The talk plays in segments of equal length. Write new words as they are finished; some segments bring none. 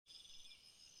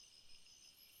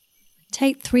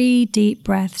Take 3 deep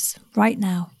breaths right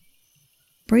now,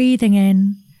 breathing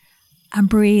in and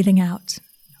breathing out,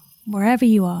 wherever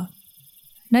you are.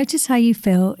 Notice how you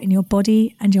feel in your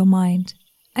body and your mind,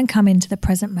 and come into the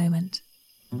present moment.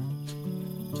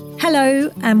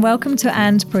 Hello and welcome to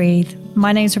And Breathe.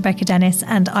 My name is Rebecca Dennis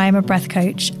and I am a breath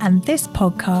coach, and this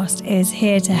podcast is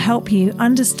here to help you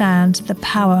understand the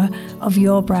power of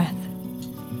your breath.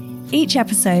 Each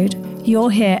episode, you'll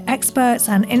hear experts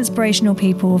and inspirational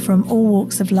people from all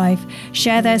walks of life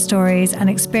share their stories and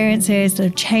experiences that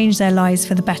have changed their lives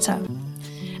for the better.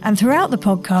 And throughout the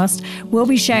podcast, we'll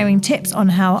be sharing tips on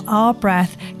how our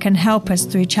breath can help us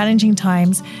through challenging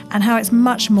times and how it's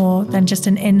much more than just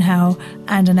an inhale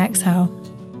and an exhale.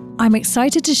 I'm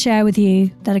excited to share with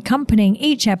you that accompanying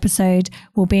each episode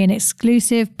will be an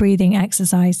exclusive breathing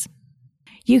exercise.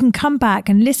 You can come back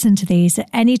and listen to these at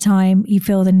any time you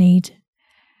feel the need.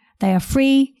 They are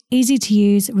free, easy to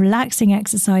use, relaxing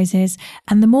exercises,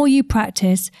 and the more you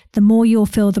practice, the more you'll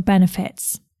feel the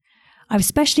benefits. I've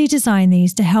specially designed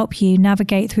these to help you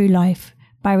navigate through life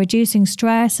by reducing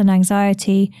stress and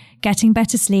anxiety, getting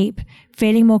better sleep,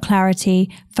 feeling more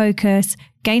clarity, focus,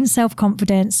 gain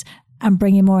self-confidence, and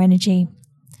bringing more energy.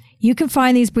 You can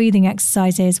find these breathing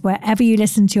exercises wherever you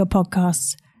listen to your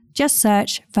podcasts. Just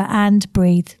search for And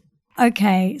Breathe.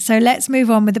 Okay, so let's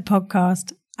move on with the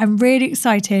podcast. I'm really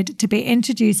excited to be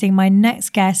introducing my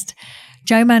next guest,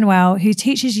 Jo Manuel, who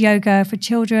teaches yoga for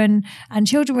children and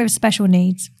children with special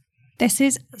needs. This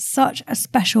is such a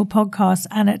special podcast,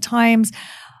 and at times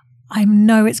I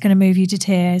know it's going to move you to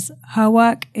tears. Her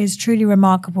work is truly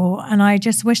remarkable, and I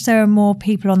just wish there were more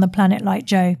people on the planet like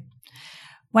Jo.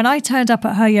 When I turned up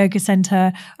at her yoga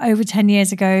center over 10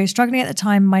 years ago, struggling at the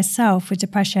time myself with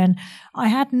depression, I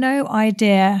had no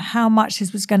idea how much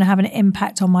this was going to have an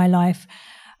impact on my life.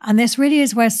 And this really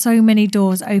is where so many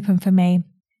doors open for me.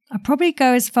 I'd probably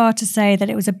go as far to say that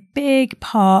it was a big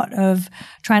part of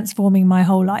transforming my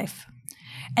whole life.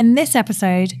 In this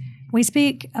episode, we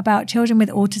speak about children with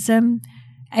autism,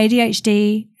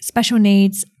 ADHD, special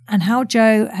needs, and how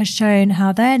Jo has shown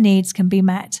how their needs can be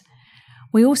met.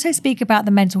 We also speak about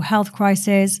the mental health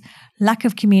crisis, lack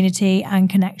of community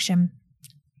and connection.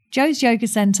 Jo's Yoga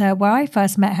Centre, where I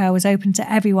first met her, was open to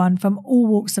everyone from all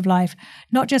walks of life,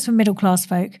 not just for middle-class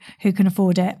folk who can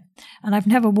afford it. And I've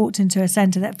never walked into a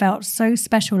centre that felt so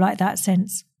special like that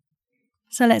since.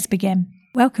 So let's begin.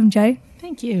 Welcome, Jo.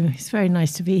 Thank you. It's very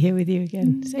nice to be here with you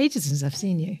again. It's ages since I've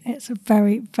seen you. It's a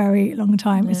very, very long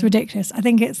time. Yeah. It's ridiculous. I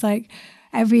think it's like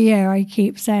every year I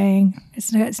keep saying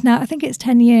it's now. I think it's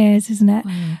 10 years, isn't it?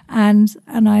 Wow. And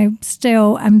I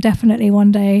still am definitely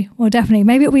one day. Well, definitely,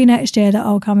 maybe it'll be next year that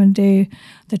I'll come and do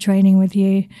the training with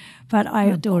you. But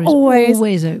our door is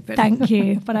always open. Thank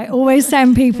you. But I always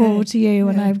send people to you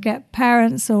when I get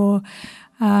parents or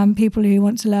people who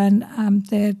want to learn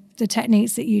the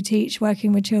techniques that you teach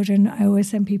working with children. I always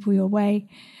send people your way.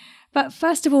 But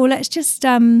first of all, let's just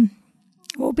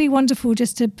what would be wonderful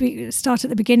just to start at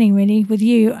the beginning, really, with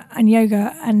you and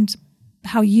yoga and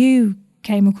how you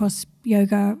came across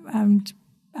yoga and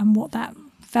what that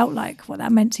felt like, what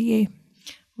that meant to you.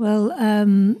 Well,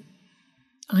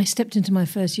 I stepped into my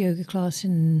first yoga class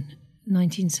in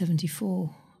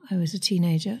 1974. I was a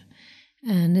teenager.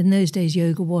 And in those days,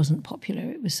 yoga wasn't popular.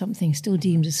 It was something still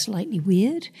deemed as slightly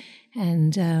weird.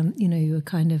 And, you were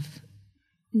kind of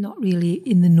not really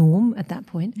in the norm at that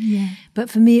point. Yeah. But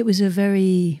for me, it was a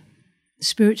very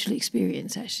spiritual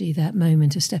experience, actually, that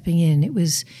moment of stepping in. It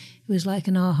was like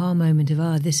an aha moment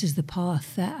of, this is the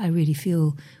path that I really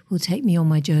feel will take me on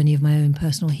my journey of my own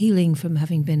personal healing from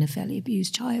having been a fairly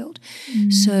abused child.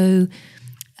 So...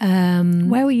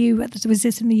 where were you? Was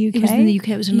this in the UK? It was in the UK.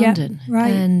 It was in London,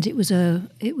 right? And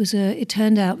it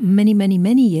turned out many, many,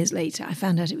 many years later, I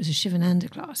found out it was a Shivananda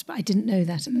class, but I didn't know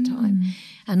that at the time.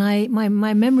 And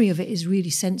my memory of it is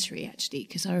really sensory, actually,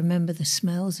 because I remember the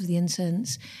smells of the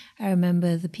incense. I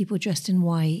remember the people dressed in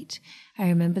white. I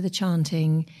remember the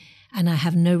chanting, and I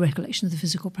have no recollection of the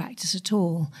physical practice at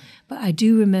all. But I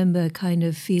do remember kind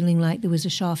of feeling like there was a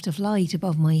shaft of light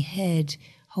above my head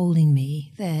holding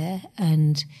me there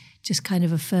and just kind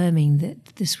of affirming that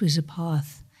this was a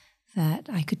path that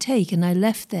I could take. And I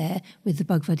left there with the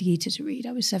Bhagavad Gita to read.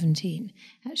 I was 17,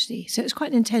 actually. So it was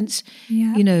quite an intense,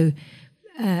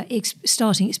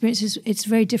 starting experience. It's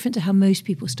very different to how most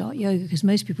people start yoga, because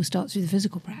most people start through the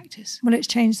physical practice. Well, it's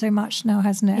changed so much now,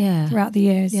 hasn't it? Yeah. Throughout the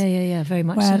years. Yeah, very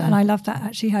much so. And I love that,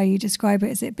 actually, how you describe it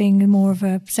as it being more of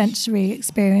a sensory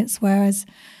experience, whereas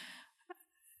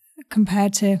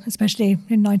compared to, especially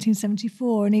in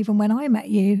 1974, and even when I met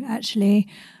you, actually,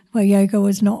 where yoga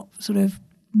was not sort of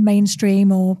mainstream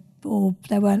or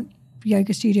there weren't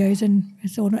yoga studios in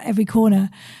sort of every corner.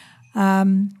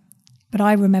 But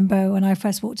I remember when I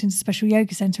first walked into Special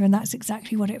Yoga Centre, and that's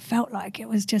exactly what it felt like. It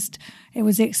was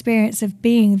the experience of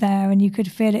being there, and you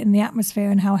could feel it in the atmosphere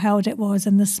and how held it was,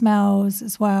 and the smells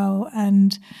as well.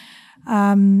 And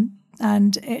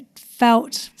it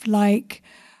felt like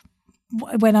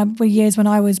when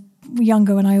I was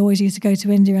younger, when I always used to go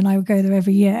to India, and I would go there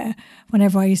every year,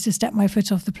 whenever I used to step my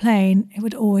foot off the plane, it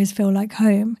would always feel like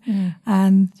home.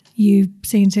 And you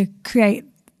seem to create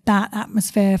that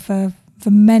atmosphere for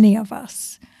many of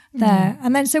us there.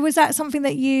 And then, so was that something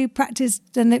that you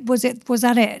practiced, and was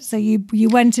that it? So you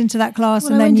went into that class,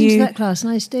 well, and I then went into that class,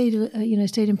 and I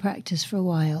stayed in practice for a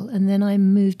while, and then I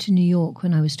moved to New York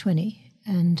when I was 20,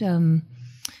 and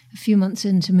a few months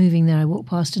into moving there, I walked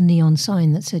past a neon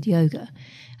sign that said yoga,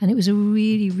 and it was a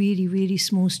really, really, really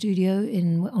small studio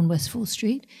on West 4th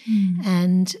Street,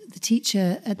 and the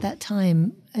teacher at that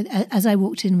time, as I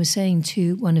walked in, was saying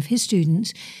to one of his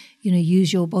students,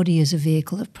 use your body as a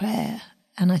vehicle of prayer.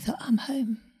 And I thought, I'm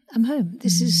home.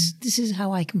 This is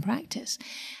how I can practice.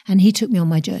 And he took me on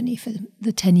my journey for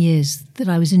the 10 years that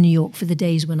I was in New York, for the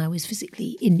days when I was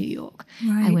physically in New York.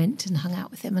 Right. I went and hung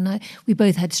out with him. And we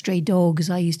both had stray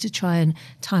dogs. I used to try and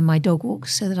time my dog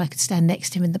walks so that I could stand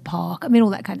next to him in the park. I mean,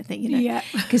 all that kind of thing, Yeah.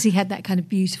 Because he had that kind of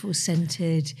beautiful,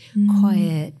 scented,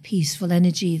 quiet, peaceful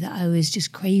energy that I was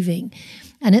just craving.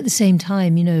 And at the same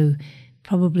time,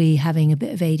 probably having a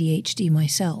bit of ADHD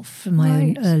myself from my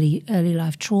own early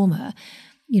life trauma,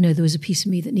 there was a piece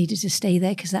of me that needed to stay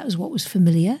there because that was what was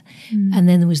familiar. And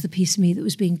then there was the piece of me that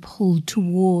was being pulled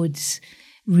towards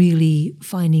really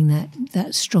finding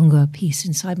that stronger piece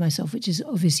inside myself, which is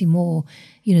obviously more,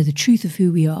 the truth of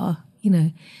who we are,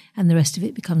 and the rest of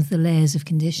it becomes the layers of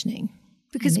conditioning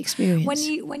and experience.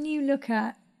 When you look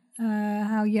at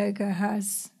how yoga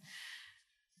has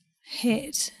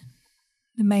hit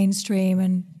the mainstream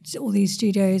and all these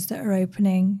studios that are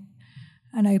open,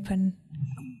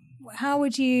 how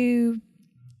would you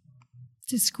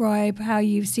describe how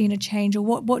you've seen a change, or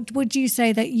what would you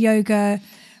say that yoga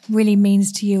really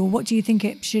means to you, or what do you think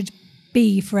it should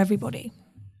be for everybody?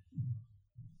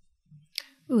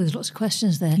 Oh, there's lots of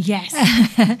questions there. Yes.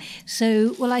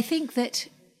 So, I think that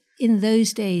in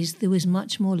those days there was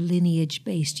much more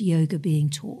lineage-based yoga being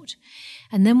taught.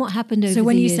 And then what happened over the years... So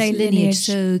when you say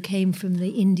lineage... came from the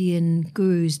Indian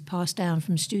gurus, passed down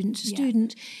from student to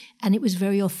student, and it was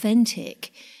very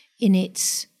authentic in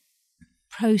its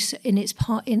process, in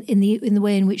the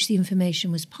way in which the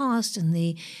information was passed, and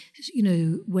the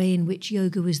way in which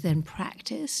yoga was then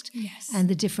practiced. Yes. And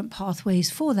the different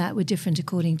pathways for that were different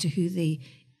according to who the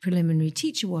preliminary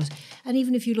teacher was. And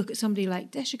even if you look at somebody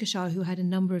like Deshikashar, who had a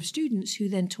number of students who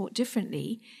then taught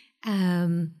differently,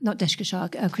 not Deshikashar,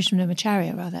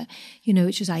 Krishnamacharya rather,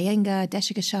 which was Iyengar,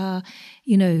 Deshikashar,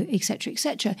 et cetera, et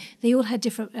cetera. They all had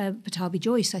different, Patabi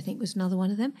Joyce, I think, was another one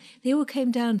of them. They all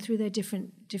came down through their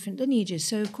different lineages.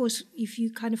 So, of course, if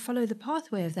you kind of follow the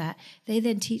pathway of that, they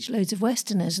then teach loads of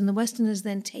Westerners, and the Westerners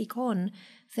then take on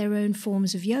their own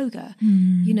forms of yoga,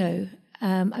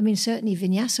 certainly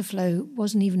Vinyasa flow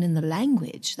wasn't even in the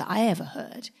language that I ever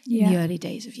heard in the early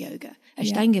days of yoga.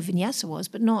 Ashtanga Vinyasa was,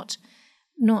 but not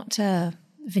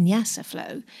Vinyasa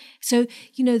flow. So,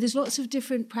 there's lots of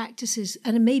different practices,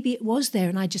 and maybe it was there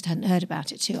and I just hadn't heard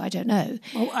about it too. I don't know.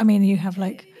 Well, you have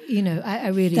I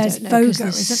really there's don't know. There's Voga,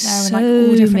 isn't there? And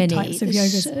all different types of yoga.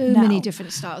 So many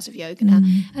different styles of yoga now.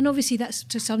 And obviously that's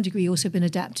to some degree also been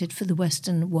adapted for the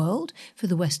Western world, for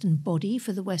the Western body,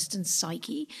 for the Western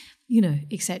psyche,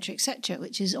 et cetera,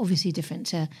 which is obviously different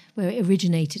to where it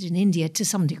originated in India to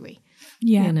some degree.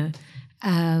 Yeah.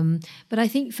 But I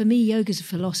think for me, yoga is a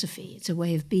philosophy. It's a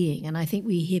way of being. And I think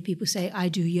we hear people say, I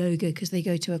do yoga because they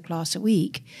go to a class a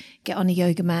week, get on a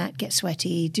yoga mat, get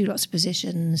sweaty, do lots of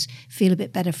positions, feel a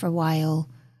bit better for a while,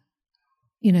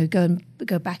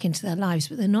 go back into their lives.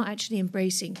 But they're not actually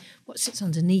embracing what sits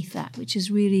underneath that, which is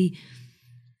really,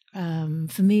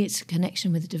 for me, it's a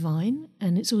connection with the divine.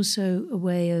 And it's also a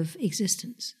way of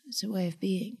existence. It's a way of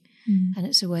being. And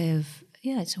it's a way of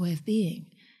being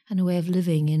and a way of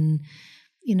living in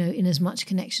as much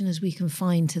connection as we can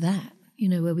find to that,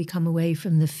 where we come away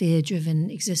from the fear-driven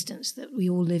existence that we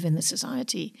all live in, the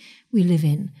society we live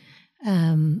in.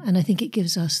 And I think it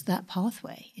gives us that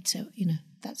pathway. It's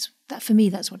that for me,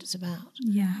 that's what it's about.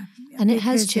 Yeah. And it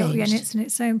has changed. And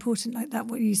it's so important, like that,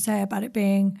 what you say about it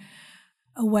being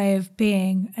a way of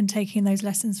being and taking those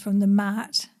lessons from the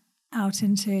mat out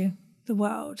into the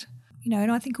world.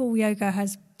 And I think all yoga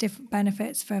has different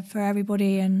benefits for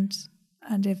everybody, and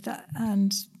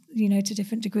to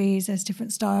different degrees, there's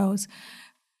different styles.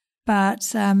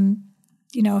 But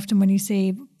often when you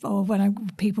see, or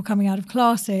people coming out of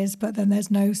classes, but then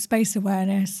there's no space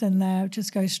awareness and they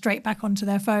just go straight back onto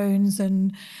their phones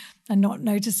and not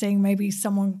noticing maybe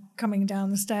someone coming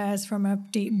down the stairs from a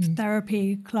deep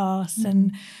therapy class.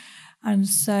 And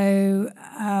so,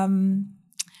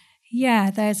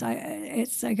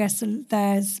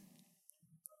 there's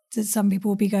some people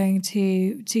will be going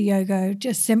to yoga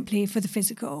just simply for the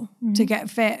physical, to get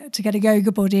fit, to get a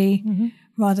yoga body,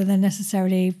 rather than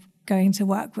necessarily going to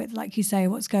work with, like you say,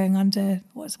 what's going on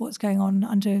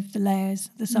under the layers,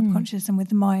 the subconscious, and with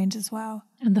the mind as well,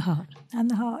 and the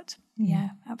heart. Yeah,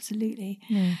 absolutely.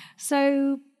 Yeah.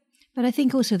 So, but I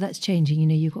think also that's changing.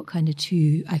 You've got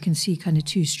I can see kind of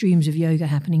two streams of yoga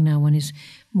happening now. One is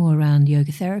more around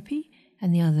yoga therapy,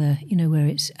 and the other, where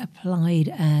it's applied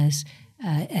as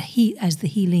as the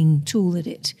healing tool that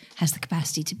it has the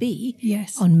capacity to be.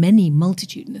 Yes. On many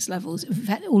multitudinous levels, in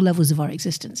fact, all levels of our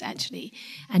existence, actually.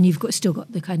 And you've still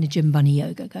got the kind of gym bunny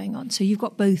yoga going on. So you've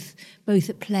got both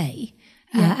at play.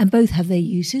 And both have their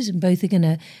uses, and both are going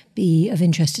to be of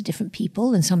interest to different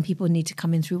people. And some people need to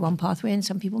come in through one pathway, and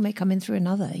some people may come in through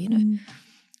another,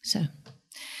 So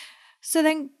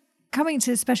then coming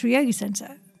to the Special Yoga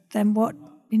Centre, then what,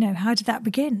 how did that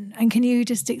begin? And can you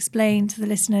just explain to the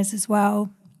listeners as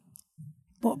well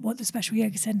what the Special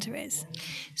Yoga Centre is?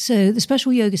 So the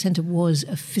Special Yoga Centre was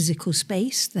a physical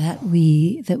space that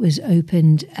was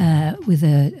opened with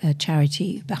a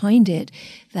charity behind it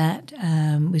that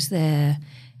was there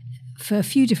for a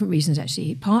few different reasons,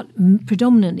 actually.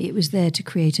 Predominantly, it was there to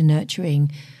create a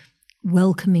nurturing,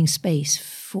 welcoming space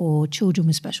for children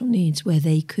with special needs where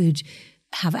they could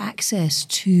have access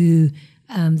to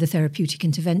the therapeutic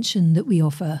intervention that we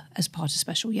offer as part of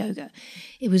special yoga.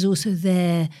 It was also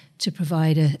there to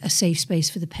provide a safe space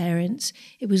for the parents.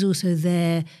 It was also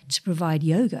there to provide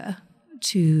yoga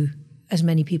to as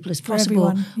many people as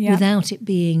possible without it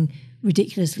being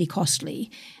ridiculously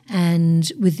costly,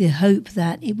 and with the hope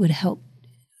that it would help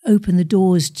open the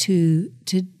doors to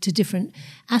different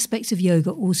aspects of yoga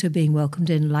also being welcomed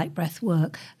in, like breath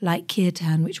work, like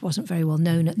kirtan, which wasn't very well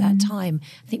known at that time.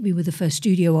 I think we were the first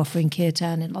studio offering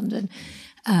kirtan in London,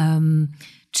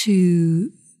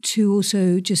 to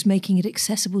also just making it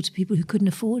accessible to people who couldn't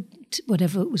afford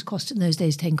whatever it was cost in those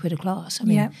days, 10 quid a class. I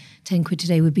mean, 10 quid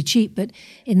today would be cheap, but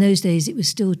in those days it was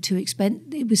still too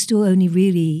expensive. It was still only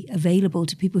really available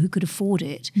to people who could afford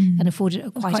it and afford it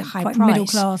at quite a high price. Middle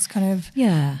class kind of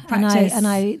practice. And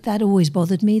I that always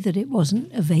bothered me that it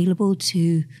wasn't available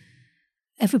to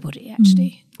everybody,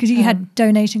 actually. Because you had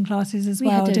donation classes as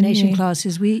well, didn't you? We had donation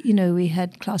classes. We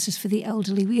had classes for the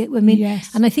elderly.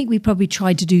 And I think we probably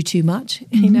tried to do too much,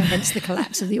 hence the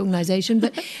collapse of the organisation.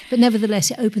 But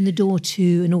nevertheless, it opened the door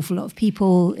to an awful lot of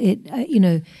people.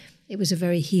 It was a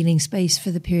very healing space for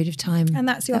the period of time. And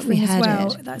that's the offering as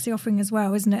well. That's the offering as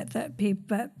well, isn't it? That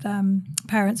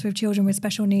parents with children with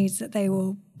special needs, that they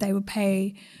will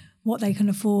pay what they can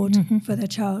afford for their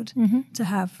child to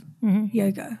have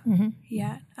yoga.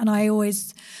 Yeah. And I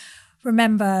always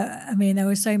remember, there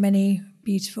were so many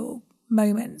beautiful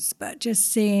moments, but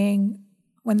just seeing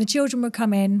when the children would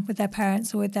come in with their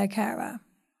parents or with their carer,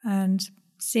 and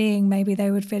seeing maybe they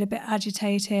would feel a bit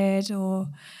agitated, or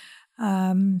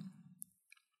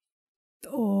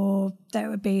there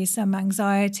would be some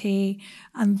anxiety,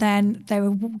 and then they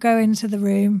would go into the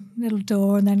room, little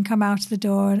door, and then come out of the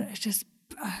door, and it's just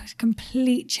a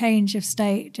complete change of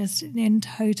state, just in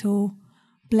total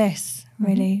bliss,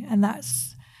 really. And that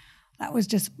was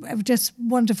just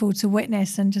wonderful to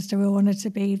witness, and just a real honour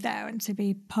to be there and to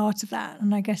be part of that.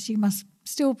 And I guess you must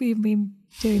still be been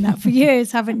doing that for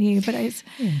years, haven't you? But it's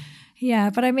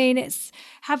but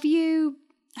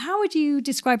how would you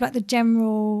describe like the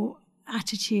general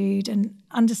attitude and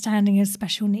understanding of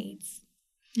special needs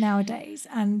nowadays?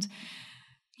 And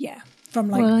from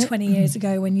 20 years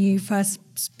ago when you first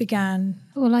began?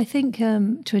 Well, I think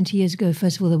 20 years ago,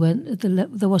 first of all, it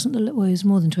was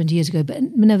more than 20 years ago, but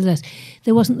nevertheless,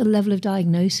 there wasn't the level of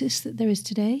diagnosis that there is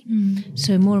today.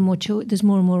 So there's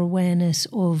more and more awareness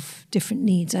of different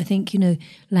needs. I think,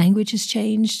 language has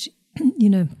changed,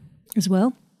 as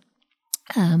well.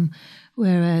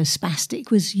 Whereas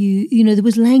spastic was there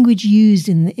was language used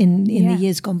in the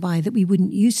years gone by that we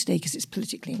wouldn't use today because it's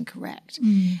politically incorrect.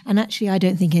 And actually, I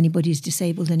don't think anybody's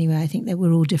disabled anyway. I think that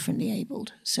we're all differently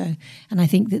abled. So, and I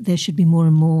think that there should be more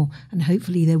and more, and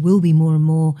hopefully there will be more and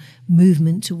more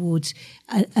movement towards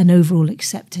an overall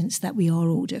acceptance that we are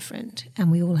all different and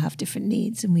we all have different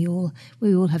needs, and we all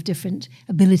have different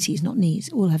abilities, not needs.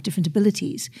 All have different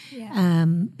abilities,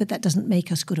 but that doesn't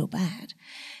make us good or bad.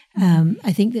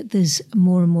 I think that there's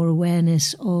more and more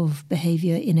awareness of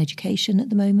behaviour in education at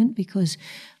the moment, because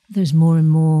there's more and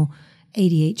more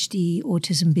ADHD,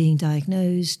 autism being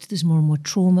diagnosed. There's more and more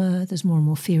trauma. There's more and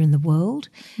more fear in the world.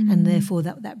 And therefore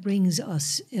that brings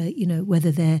us,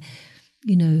 whether they're,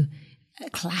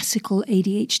 classical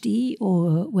ADHD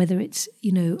or whether it's,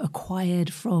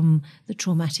 acquired from the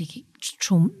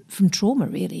from trauma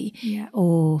really,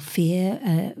 or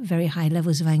fear, very high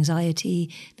levels of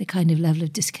anxiety, the kind of level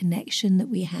of disconnection that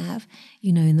we have,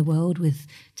 in the world with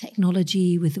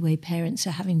technology, with the way parents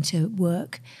are having to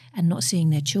work and not seeing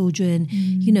their children,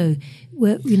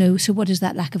 so what does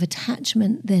that lack of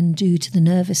attachment then do to the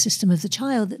nervous system of the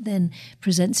child that then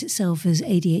presents itself as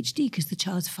ADHD because the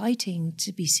child's fighting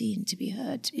to be seen, to be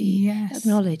heard, to be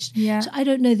acknowledged. Yeah. So I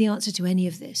don't know the answer to any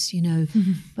of this,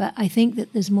 but I think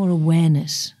that there's more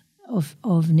awareness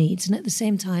of needs. And at the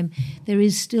same time, there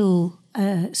is still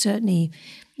certainly,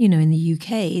 in the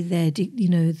UK,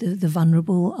 the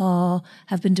vulnerable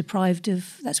have been deprived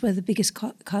of, that's where the biggest,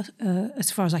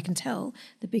 as far as I can tell,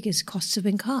 the biggest costs have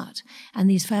been cut. And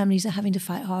these families are having to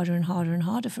fight harder and harder and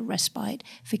harder for respite,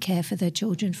 for care for their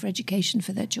children, for education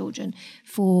for their children,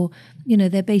 for,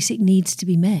 their basic needs to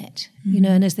be met.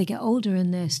 And as they get older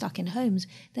and they're stuck in homes,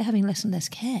 they're having less and less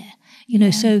care.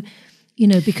 So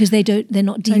because they're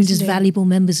not deemed as valuable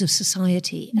members of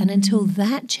society. And until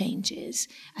that changes,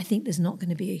 I think there's not going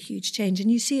to be a huge change.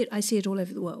 And I see it all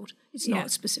over the world. It's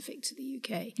not specific to the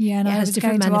UK. Yeah, and it has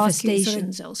different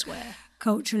manifestations elsewhere.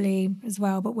 Culturally as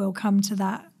well, but we'll come to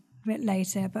that a bit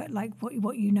later. But like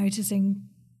what you notice in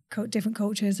different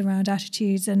cultures around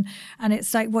attitudes, and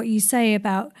it's like what you say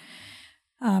about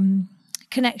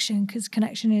connection, because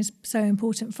connection is so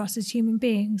important for us as human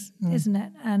beings, isn't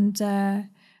it?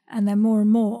 And then more and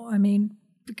more, I mean,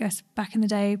 I guess back in the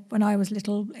day when I was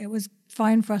little, it was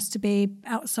fine for us to be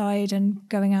outside and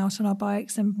going out on our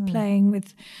bikes and playing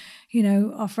with,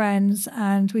 our friends,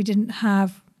 and we didn't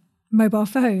have mobile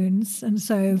phones. And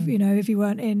so, if you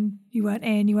weren't in, you weren't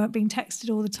being texted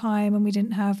all the time, and we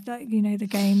didn't have the, the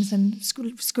games and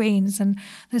screens. And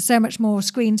there's so much more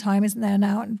screen time, isn't there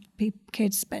now? And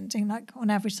kids spending on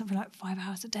average something like 5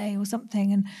 hours a day or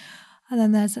something. And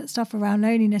then there's that stuff around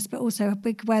loneliness, but also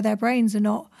where their brains are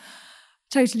not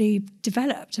totally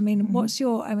developed. I mean,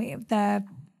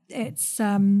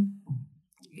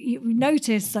 you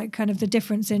notice like kind of the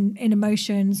difference in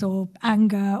emotions or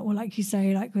anger, or like you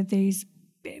say, like with these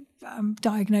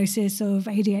diagnosis of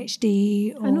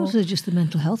ADHD. And also just the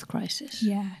mental health crisis.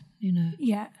 Yeah.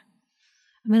 Yeah.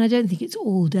 I mean, I don't think it's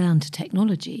all down to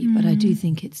technology, but I do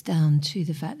think it's down to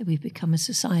the fact that we've become a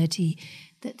society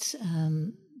that's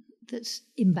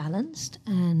imbalanced,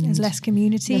 and there's less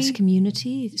community.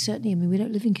 Certainly, I mean, we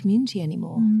don't live in community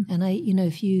anymore. And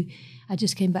I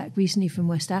just came back recently from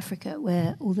West Africa,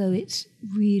 where although it's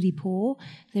really poor,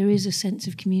 there is a sense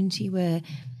of community where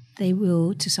they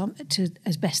will, to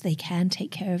as best they can, take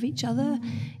care of each other,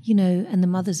 and the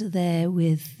mothers are there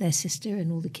with their sister,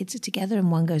 and all the kids are together,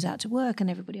 and one goes out to work, and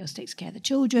everybody else takes care of the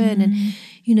children,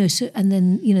 and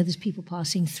then there's people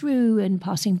passing through and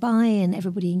passing by, and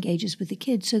everybody engages with the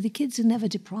kids. So the kids are never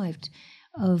deprived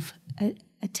of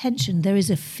attention. There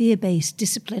is a fear-based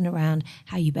discipline around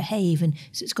how you behave, and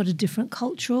so it's got a different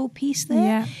cultural piece there.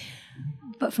 Yeah.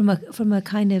 But from a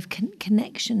kind of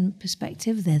connection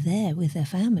perspective, they're there with their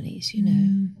families,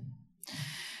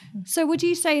 So would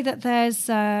you say that there's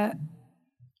a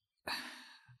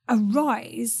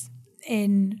rise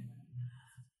in,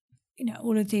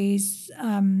 all of these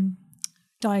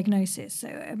diagnoses? So,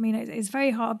 I mean, it's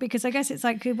very hard, because I guess it's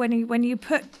like when you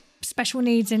put special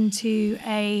needs into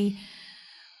a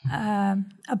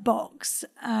box,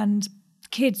 and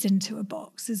kids into a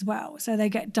box as well, so they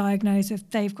get diagnosed with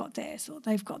they've got this or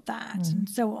they've got that and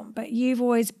so on. But you've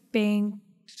always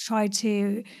tried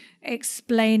to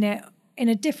explain it in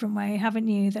a different way, haven't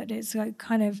you? That it's like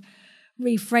kind of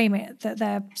reframe it, that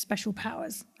they're special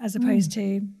powers as opposed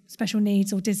to special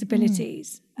needs or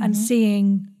disabilities, and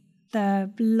seeing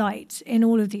the light in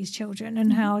all of these children,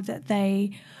 and how that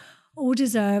they all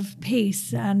deserve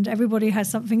peace, and everybody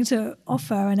has something to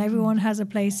offer, and everyone has a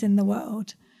place in the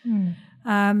world.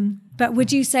 But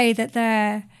would you say that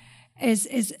there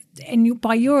is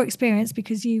by your experience,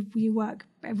 because you work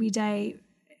every day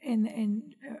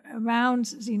in around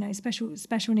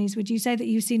special needs, would you say that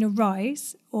you've seen a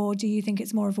rise, or do you think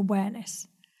it's more of awareness?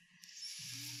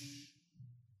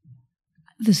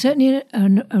 There's certainly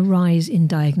a rise in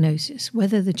diagnosis.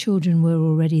 Whether the children were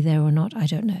already there or not, I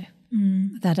don't know.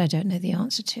 That I don't know the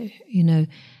answer to.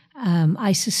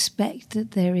 I suspect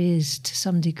that there is, to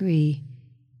some degree,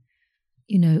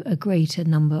 a greater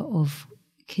number of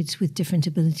kids with different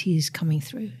abilities coming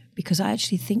through, because I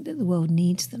actually think that the world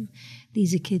needs them.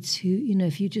 These are kids who,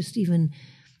 if you just even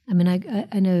I mean, I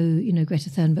know, Greta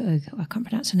Thunberg, I can't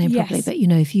pronounce her name Yes. properly, but,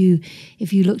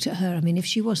 if you looked at her, I mean, if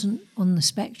she wasn't on the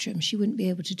spectrum, she wouldn't be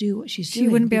able to do what she's doing. She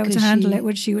wouldn't be able to handle it,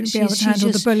 would she? Wouldn't be able to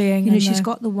handle the bullying. She's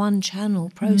got the one channel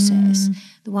process,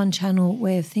 the one channel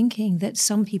way of thinking that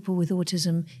some people with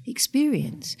autism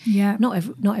experience. Yeah.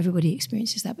 Not everybody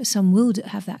experiences that, but some will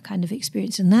have that kind of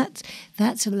experience. And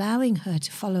that's allowing her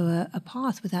to follow a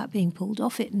path without being pulled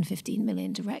off it in 15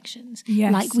 million directions,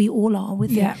 Yes. like we all are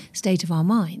with the state of our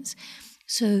minds.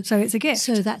 So it's a gift.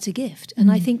 So that's a gift.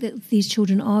 And I think that these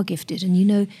children are gifted.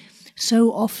 And,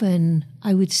 so often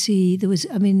I would see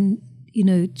children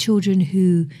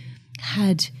who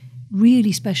had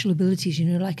really special abilities,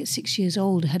 like at 6 years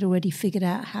old, had already figured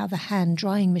out how the hand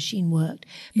drying machine worked,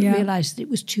 but realized that it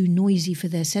was too noisy for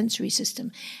their sensory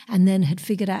system, and then had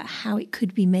figured out how it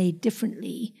could be made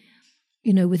differently,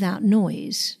 without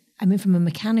noise. I mean, from a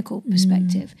mechanical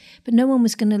perspective, but no one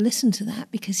was going to listen to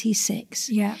that because he's 6.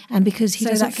 Yeah. And because he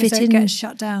doesn't fit in. It gets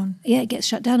shut down. Yeah, it gets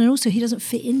shut down. And also he doesn't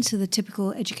fit into the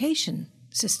typical education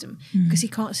system because he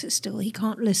can't sit still. He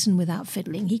can't listen without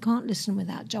fiddling. He can't listen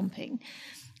without jumping.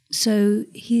 So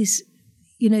he's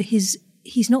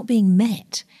not being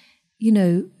met,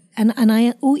 and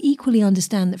I equally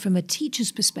understand that from a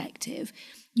teacher's perspective,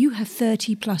 you have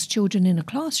 30 plus children in a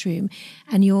classroom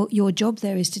and your job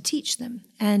there is to teach them.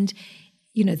 And,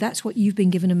 that's what you've been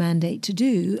given a mandate to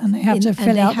do. And they have to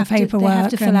fill out the paperwork. They have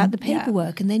to fill out the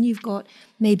paperwork. And then you've got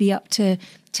maybe up to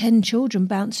 10 children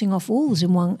bouncing off walls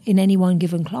in any one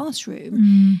given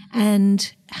classroom.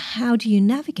 And how do you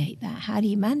navigate that? How do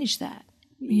you manage that?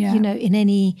 Yeah. In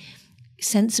any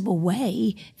sensible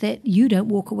way that you don't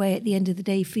walk away at the end of the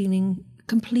day feeling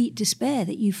complete despair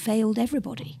that you failed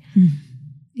everybody.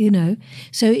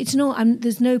 So it's not,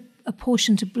 there's no a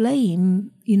portion to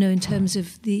blame, in terms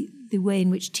of the way in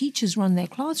which teachers run their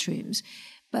classrooms,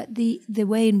 but the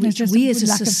way in which we as a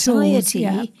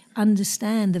society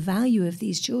understand the value of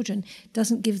these children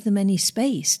doesn't give them any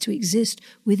space to exist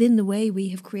within the way we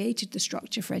have created the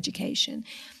structure for education.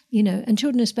 And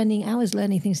children are spending hours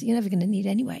learning things that you're never going to need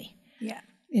anyway. Yeah.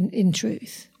 In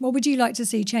truth. What would you like to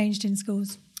see changed in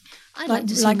schools? I'd like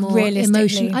to see more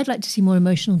emotion. I'd like to see more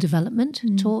emotional development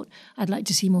taught. I'd like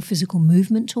to see more physical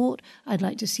movement taught. I'd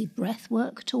like to see breath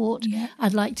work taught. Yeah.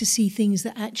 I'd like to see things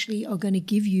that actually are going to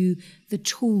give you the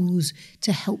tools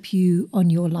to help you on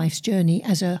your life's journey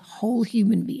as a whole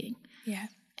human being. Yeah.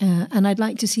 And I'd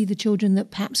like to see the children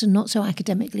that perhaps are not so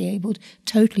academically abled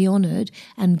totally honoured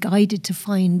and guided to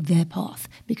find their path,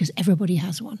 because everybody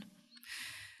has one.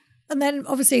 And then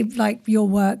obviously, your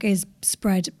work is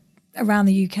spread around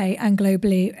the UK and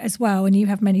globally as well, and you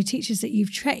have many teachers that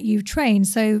you've trained.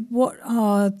 So what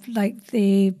are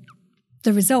the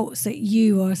results that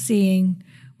you are seeing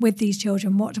with these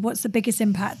children? What's the biggest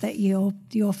impact that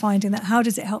you're finding? That how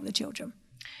does it help the children?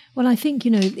 Well, I think,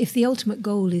 if the ultimate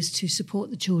goal is to support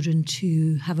the children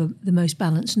to have the most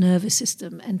balanced nervous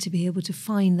system and to be able to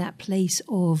find that place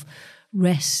of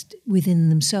rest within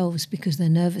themselves because their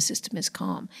nervous system is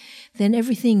calm, then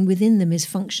everything within them is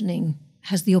functioning,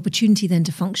 has the opportunity then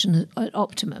to function at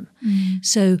optimum.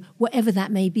 So whatever that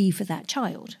may be for that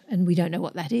child, and we don't know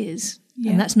what that is,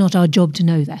 and that's not our job to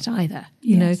know that either,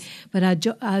 you know. But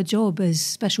our job as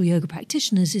special yoga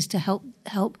practitioners is to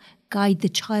help guide the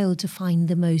child to find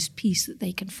the most peace that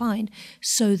they can find,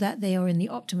 so that they are in the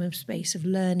optimum space of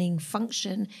learning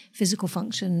function, physical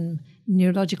function,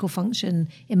 neurological function,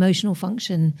 emotional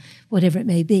function, whatever it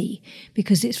may be.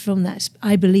 Because it's from that,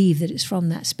 I believe that it's from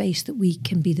that space that we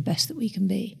can be the best that we can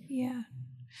be. Yeah.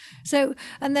 So,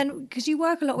 and then, because you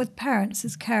work a lot with parents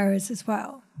as carers as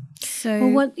well. So,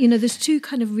 well, there's two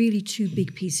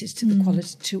big pieces to the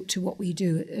quality to what we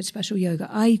do at Special Yoga.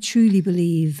 I truly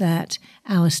believe that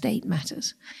our state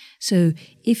matters. So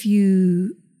if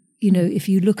you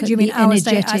look at do you mean the our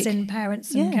energetic, state as in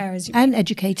parents and carers, and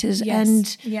educators and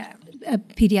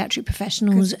paediatric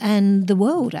professionals and the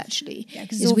world, actually. Yeah,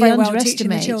 because it's all very well teaching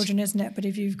the children, isn't it? But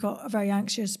if you've got a very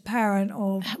anxious parent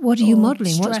or what are you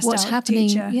modelling? What's happening?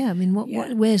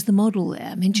 Teacher, where's the model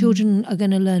there? I mean, children are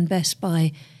going to learn best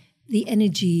by the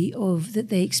energy that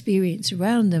they experience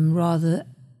around them,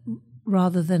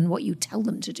 rather than what you tell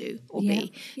them to do or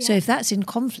be. Yeah. So if that's in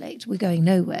conflict, we're going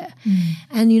nowhere.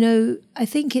 And, I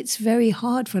think it's very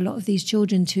hard for a lot of these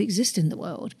children to exist in the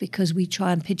world because we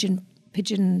try and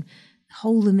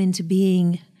pigeonhole them into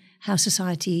being how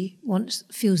society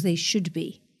feels they should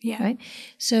be. Yeah. Right.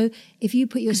 So if you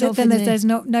put yourself then there's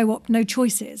no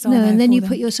choices. And then you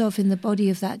put yourself in the body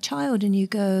of that child and you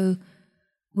go,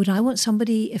 would I want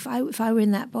somebody, if I were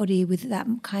in that body with that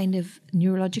kind of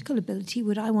neurological ability,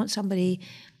 would I want somebody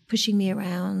pushing me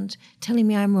around, telling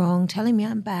me I'm wrong, telling me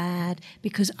I'm bad,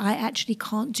 because I actually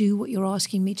can't do what you're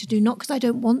asking me to do, not because I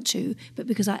don't want to, but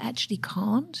because I actually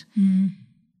can't.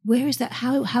 Where is that?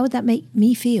 How would that make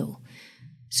me feel?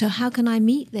 So how can I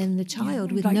meet then the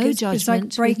child with no judgment? It's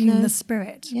like breaking the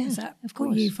spirit. Yeah, is that of course.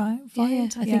 what you find? Yeah,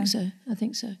 I think so. I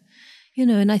think so.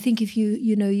 And I think if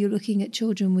you're looking at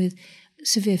children with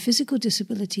severe physical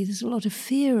disability, there's a lot of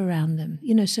fear around them.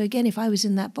 So again, if I was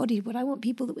in that body, would I want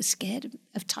people that were scared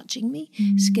of touching me,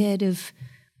 scared of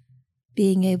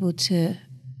being able to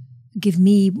give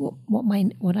me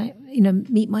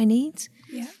meet my needs?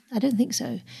 Yeah, I don't think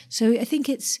so. So I think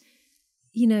it's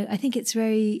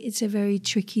a very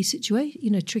tricky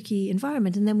situation, tricky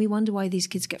environment. And then we wonder why these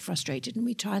kids get frustrated, and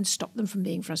we try and stop them from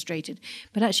being frustrated.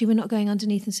 But actually we're not going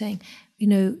underneath and saying,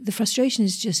 the frustration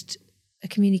is just a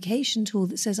communication tool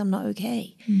that says I'm not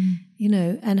okay,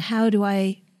 and how do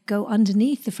I go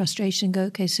underneath the frustration and go,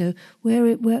 okay, so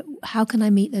how can I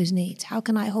meet those needs? How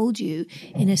can I hold you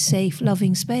in a safe,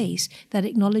 loving space that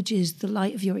acknowledges the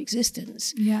light of your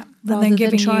existence? Yeah, and then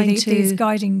giving you these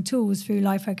guiding tools through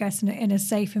life, I guess, in a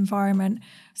safe environment,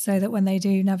 so that when they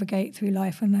do navigate through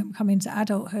life and then come into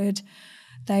adulthood,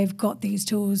 they've got these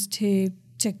tools to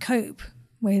cope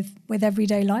with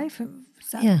everyday life.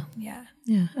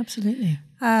 Yeah, absolutely.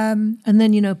 And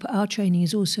then, our training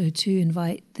is also to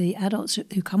invite the adults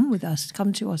who come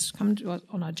to us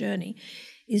on our journey,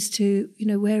 is to,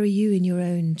 where are you in your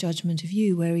own judgment of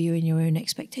you? Where are you in your own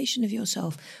expectation of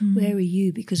yourself? Where are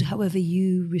you? Because however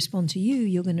you respond to you,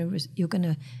 you're going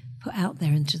to put out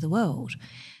there into the world.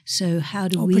 So how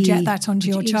do we project that onto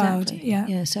your child?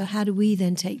 Yeah. So how do we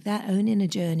then take that own inner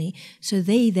journey? So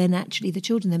the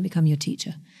children then become your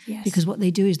teacher. Yes. Because what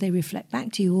they do is they reflect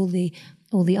back to you all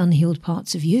the unhealed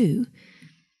parts of you,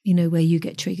 where you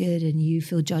get triggered and you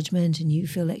feel judgment and you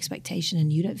feel expectation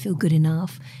and you don't feel good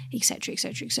enough, et cetera, et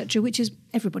cetera, et cetera, which is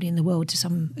everybody in the world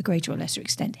to a greater or lesser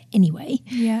extent anyway.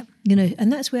 Yeah.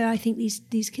 And that's where I think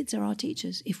these kids are our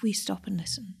teachers, if we stop and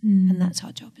listen. And that's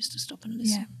our job, is to stop and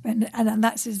listen. Yeah, and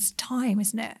that's time,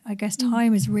 isn't it? I guess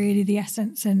time is really the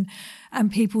essence, and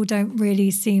people don't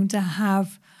really seem to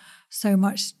have so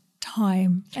much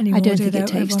time anymore. I don't think it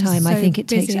takes time. I think it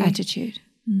busy. takes attitude.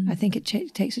 I think it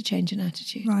takes a change in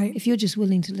attitude. Right. If you're just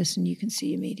willing to listen, you can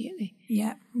see immediately.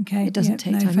 Yeah. Okay. It doesn't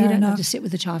take time. You don't have to sit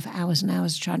with the child for hours and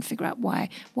hours to try and figure out why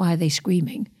are they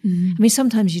screaming. I mean,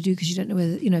 sometimes you do, because you don't know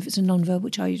whether, if it's a non-verbal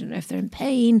child, you don't know if they're in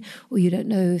pain, or you don't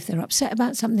know if they're upset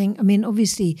about something. I mean,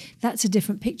 obviously that's a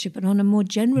different picture, but on a more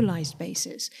generalized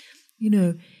basis,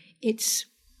 it's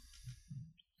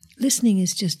listening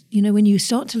is just, when you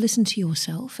start to listen to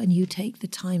yourself and you take the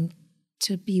time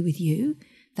to be with you,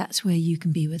 that's where you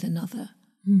can be with another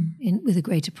with a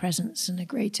greater presence and a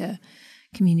greater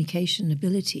communication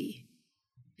ability,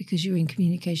 because you're in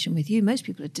communication with you. Most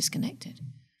people are disconnected.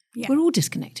 Yeah. We're all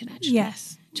disconnected, actually.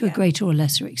 Yes. To a greater or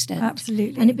lesser extent.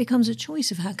 Absolutely. And it becomes a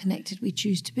choice of how connected we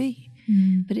choose to be.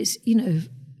 But it's,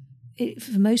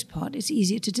 for the most part, it's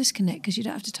easier to disconnect because you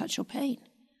don't have to touch your pain.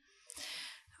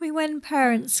 I mean, when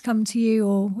parents come to you,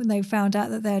 or when they've found out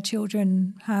that their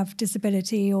children have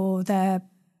disability, or they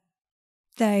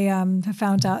have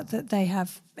found out that they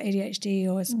have ADHD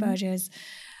or Asperger's,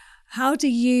 how do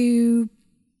you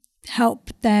help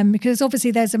them? Because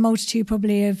obviously there's a multitude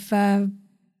probably of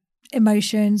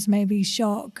emotions, maybe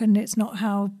shock, and it's not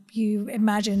how you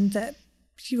imagined that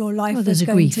your life was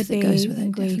going to be. That goes with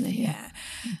it, grief, definitely. Yeah.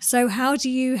 So how do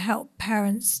you help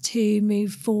parents to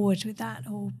move forward with that?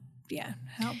 Or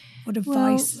what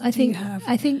advice do you have?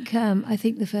 I think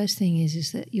the first thing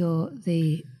is that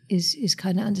is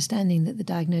kind of understanding that the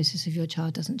diagnosis of your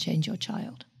child doesn't change your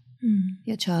child.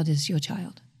 Your child is your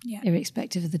child,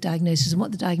 irrespective of the diagnosis. And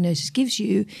what the diagnosis gives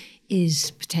you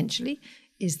is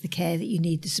the care that you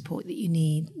need, the support that you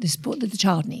need, the support that the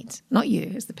child needs, not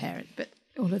you as the parent, but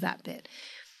all of that bit.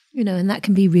 And that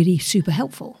can be really super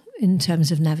helpful in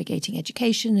terms of navigating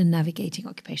education and navigating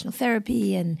occupational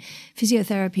therapy and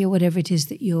physiotherapy, or whatever it is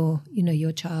that your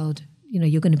child,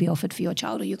 you're going to be offered for your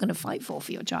child, or you're going to fight for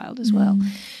your child as well.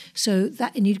 So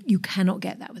that, and you cannot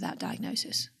get that without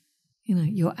diagnosis.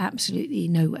 You're absolutely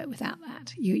nowhere without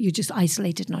that. You're just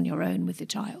isolated and on your own with the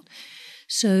child.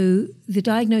 So the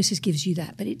diagnosis gives you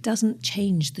that, but it doesn't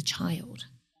change the child,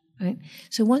 right?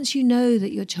 So once you know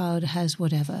that your child has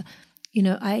whatever,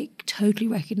 I totally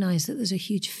recognize that there's a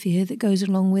huge fear that goes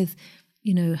along with,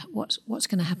 what's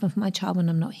going to happen for my child when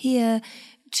I'm not here,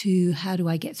 to how do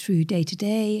I get through day to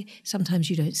day. Sometimes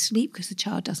you don't sleep because the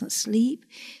child doesn't sleep.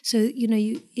 So,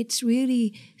 it's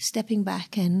really stepping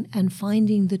back and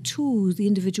finding the tools, the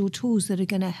individual tools that are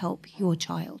going to help your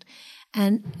child.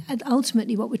 And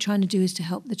ultimately what we're trying to do is to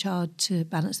help the child to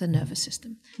balance their nervous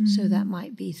system. So that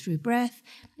might be through breath,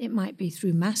 it might be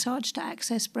through massage to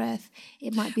access breath,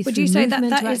 it might be through movement to access breath. Would you say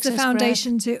that is the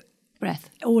foundation to breath?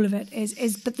 All of it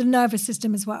is, but the nervous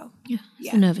system as well. Yeah,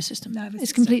 the nervous system.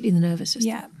 It's completely the nervous system.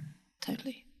 Yeah.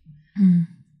 Totally.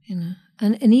 You know,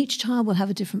 and each child will have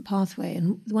a different pathway.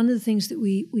 And one of the things that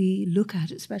we look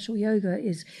at special yoga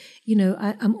is, you know,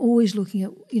 I'm always looking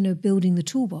at, you know, building the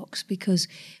toolbox, because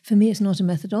for me it's not a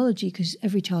methodology, because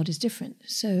every child is different.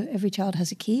 So every child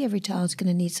has a key. Every child's going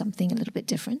to need something a little bit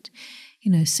different.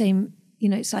 You know, same, you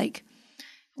know, it's like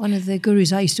one of the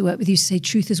gurus I used to work with used to say,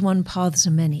 truth is one, paths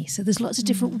are many. So there's lots of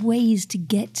different ways to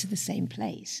get to the same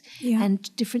place. Yeah.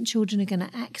 And different children are going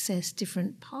to access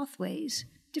different pathways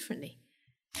differently.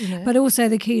 You know? But also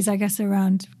the keys, I guess,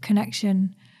 around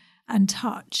connection and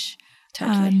touch.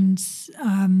 Totally.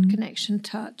 And connection,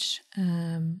 touch,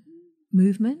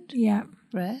 movement,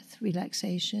 breath,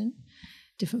 relaxation,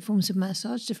 different forms of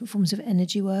massage, different forms of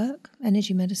energy work,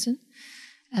 energy medicine,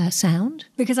 sound.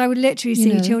 Because I would literally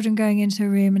see children going into a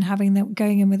room and having them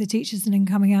going in with the teachers and then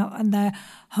coming out, and their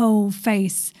whole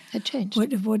face had changed.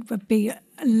 Would be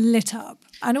lit up.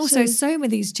 And also so many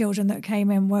of these children that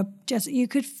came in were just, you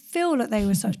could feel that they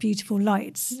were such beautiful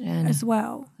lights as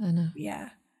well. I know. Yeah.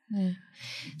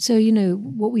 So, you know,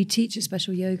 what we teach at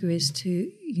Special Yoga is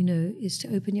to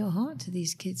open your heart to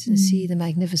these kids and see the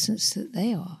magnificence that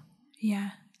they are.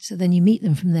 Yeah. So then you meet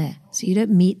them from there. So you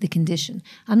don't meet the condition.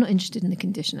 I'm not interested in the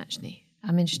condition, actually.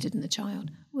 I'm interested in the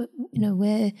child.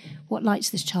 What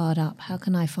lights this child up? How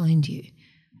can I find you?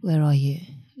 Where are you?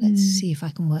 Let's see if I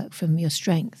can work from your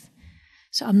strength.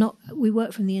 So we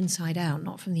work from the inside out,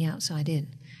 not from the outside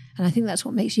in. And I think that's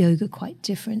what makes yoga quite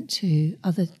different to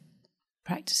other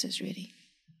practices, really.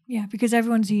 Yeah, because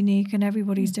everyone's unique and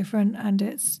everybody's different, and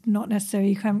it's not necessarily,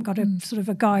 you haven't got a sort of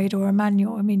a guide or a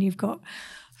manual. I mean, you've got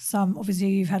obviously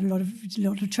you've had a lot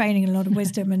of training and a lot of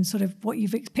wisdom and sort of what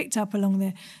you've picked up along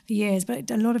the years, but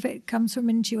a lot of it comes from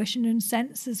intuition and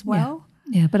sense as well.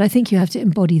 Yeah, but I think you have to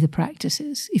embody the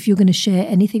practices. If you're going to share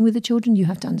anything with the children, you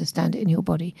have to understand it in your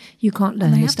body. You can't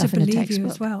learn this stuff in a textbook. They have to believe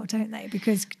you as well, don't they?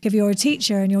 Because if you're a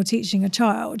teacher and you're teaching a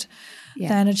child,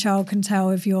 then a child can tell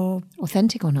if you're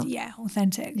authentic or not. Yeah,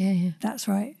 authentic. Yeah. That's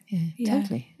right. Yeah,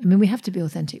 totally. I mean, we have to be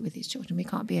authentic with these children. We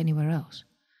can't be anywhere else,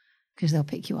 because they'll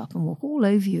pick you up and walk all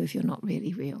over you if you're not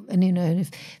really real. And, you know, and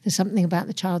if there's something about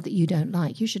the child that you don't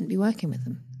like, you shouldn't be working with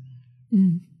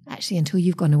them. Actually, until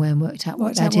you've gone away and worked out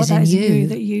what that is in you.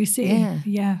 That you see.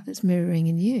 Yeah. That's mirroring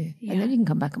in you. Yeah. And then you can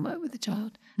come back and work with the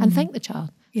child and thank the child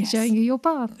for showing you your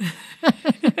path.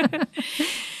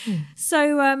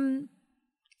 So,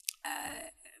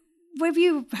 have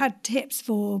you had tips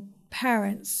for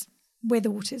parents with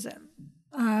autism?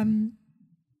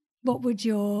 What would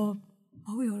your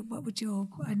I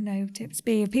don't know, tips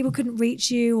be if people couldn't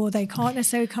reach you or they can't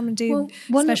necessarily come and do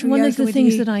special yoga? One of the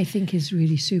things that I think is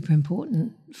really super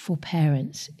important for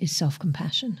parents is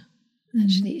self-compassion.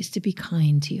 Actually, is to be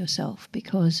kind to yourself,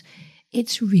 because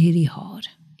it's really hard.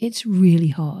 It's really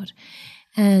hard.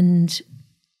 And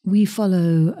I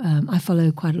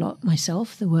follow quite a lot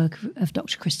myself, the work of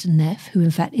Dr. Kristen Neff, who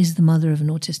in fact is the mother of an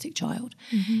autistic child.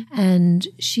 And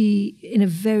she, in a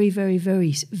very, very,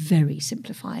 very, very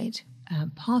simplified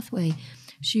pathway,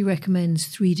 she recommends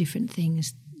 3 different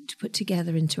things to put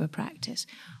together into a practice.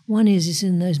 One is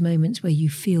in those moments where you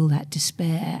feel that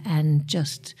despair and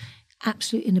just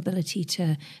absolute inability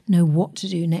to know what to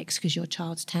do next because your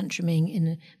child's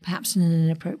tantruming perhaps in an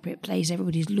inappropriate place,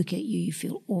 everybody's looking at you, you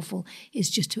feel awful, is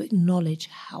just to acknowledge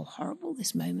how horrible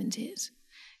this moment is,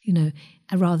 you know,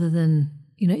 rather than,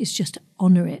 you know, it's just to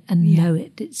honour it and know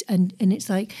it. And it's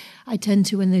like, I tend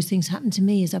to, when those things happen to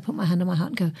me, is I put my hand on my heart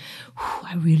and go,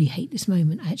 I really hate this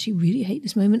moment. I actually really hate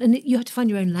this moment. And you have to find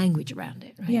your own language around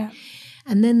it, right? Yeah.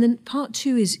 And then part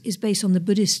 2 is based on the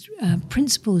Buddhist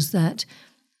principles that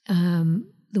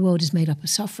the world is made up of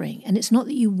suffering. And it's not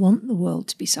that you want the world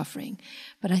to be suffering,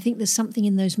 but I think there's something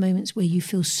in those moments where you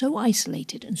feel so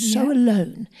isolated and so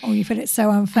alone. Or you feel it's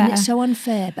so unfair. And it's so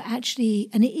unfair, but actually,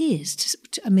 and it is.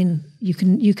 I mean, you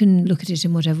can look at it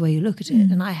in whatever way you look at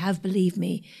it. And I have, believe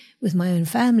me, with my own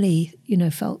family, you know,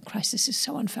 felt, Christ, this is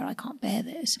so unfair, I can't bear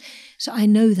this. So I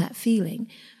know that feeling.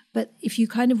 But if you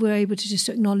kind of were able to just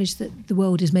acknowledge that the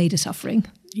world is made of suffering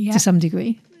to some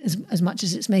degree, as much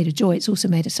as it's made of joy, it's also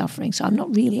made of suffering. So I'm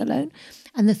not really alone.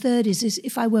 And the third is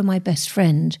if I were my best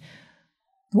friend,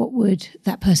 what would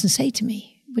that person say to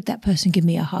me? Would that person give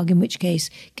me a hug? In which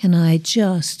case, can I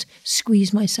just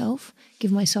squeeze myself,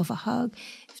 give myself a hug,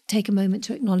 take a moment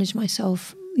to acknowledge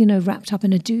myself, you know, wrapped up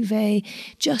in a duvet,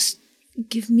 just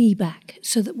give me back.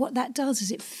 So that what that does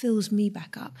is it fills me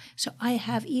back up. So I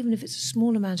have, even if it's a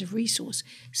small amount of resource,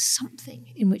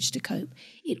 something in which to cope.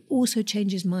 It also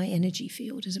changes my energy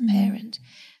field as a parent.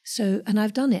 So, and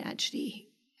I've done it actually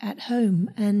at home.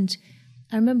 And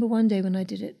I remember one day when I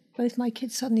did it, both my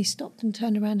kids suddenly stopped and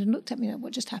turned around and looked at me like,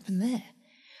 what just happened there?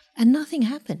 And nothing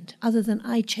happened other than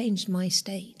I changed my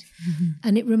state.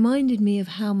 And it reminded me of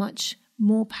how much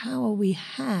more power we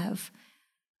have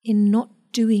in not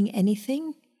doing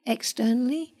anything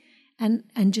externally and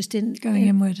just going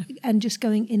inward. And just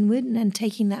going inward and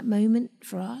taking that moment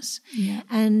for us. Yeah.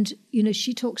 And, you know,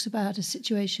 she talks about a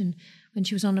situation when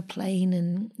she was on a plane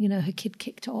and, you know, her kid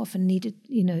kicked off and needed,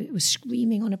 you know, it was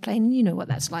screaming on a plane. And you know what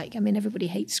that's like. I mean, everybody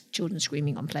hates children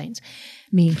screaming on planes,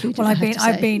 me included. Well, I've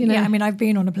been, you know? yeah, I mean, I've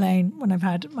been on a plane when I've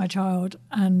had my child,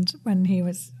 and when he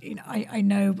was, you know, I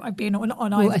know I've been on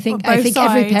well, either, I think sides,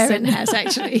 every parent has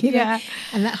actually. You know? Yeah.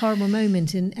 And that horrible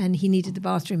moment, and he needed the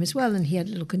bathroom as well, and he had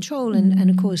a little control, and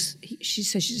of course, she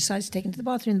decides to take him to the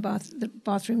bathroom. The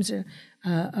bathrooms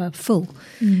are full,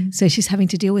 so she's having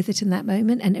to deal with it in that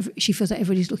moment, and she feels like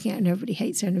everybody's looking at her and everybody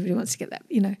hates her and everybody wants to get that,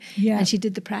 you know. Yeah. And she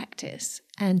did the practice,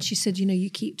 and she said, you know, you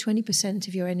keep 20%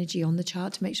 of your energy on the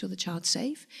child to make sure the child's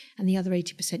safe, and the other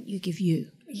 80% you give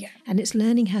you. Yeah. And it's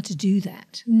learning how to do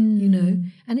that, you know.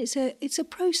 And it's a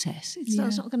process. It's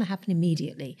not going to happen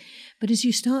immediately, but as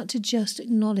you start to just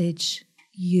acknowledge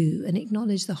you and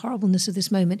acknowledge the horribleness of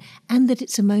this moment, and that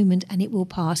it's a moment and it will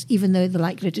pass, even though the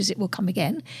likelihood is it will come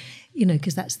again, you know,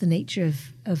 because that's the nature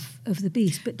of the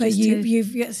beast. But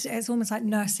it's almost like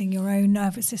nursing your own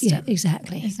nervous system. Yeah,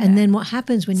 exactly. And then what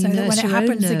happens when you nurse your own nervous system? When it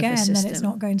happens again, then it's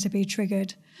not going to be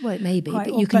triggered. Well, it may be,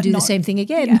 but you can do the same thing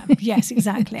again. Yeah. Yes,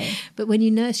 exactly. But when you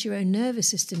nurse your own nervous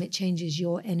system, it changes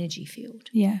your energy field.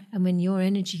 Yeah. And when your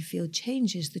energy field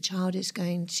changes, the child is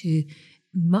going to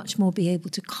much more be able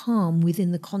to calm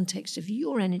within the context of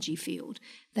your energy field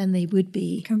than they would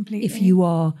be if you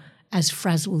are as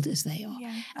frazzled as they are.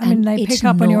 Yeah. I mean, they pick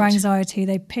up on your anxiety,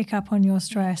 they pick up on your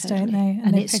stress, don't they?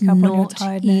 And they it's pick up not on your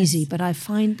tiredness. easy, but I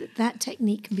find that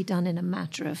technique can be done in a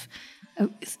matter of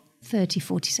 30,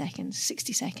 40 seconds,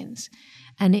 60 seconds.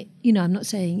 And it, you know, I'm not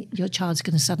saying your child's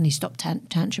going to suddenly stop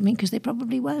tantruming, because they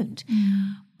probably won't,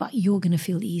 but you're going to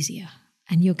feel easier.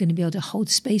 And you're going to be able to hold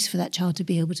space for that child to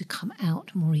be able to come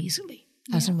out more easily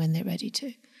as and when they're ready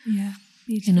to. Yeah,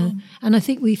 beautiful. You know? And I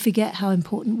think we forget how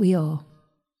important we are,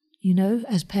 you know,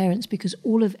 as parents, because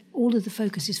all of the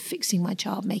focus is fixing my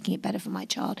child, making it better for my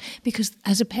child. Because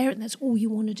as a parent, that's all you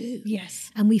want to do. Yes.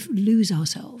 And we lose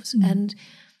ourselves. And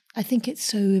I think it's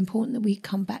so important that we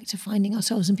come back to finding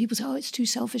ourselves. And people say, oh, it's too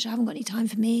selfish, I haven't got any time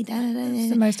for me. It's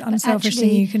the most unselfish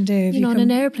thing you can do. You know, on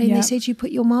an airplane, they say to you,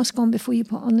 put your mask on before you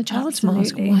put on the child's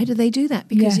mask. Why do they do that?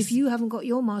 Because if you haven't got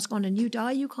your mask on and you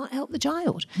die, you can't help the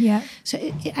child. Yeah. So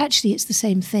actually, it's the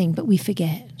same thing, but we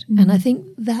forget. And I think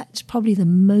that's probably the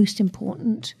most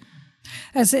important.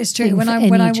 It's true. When I'm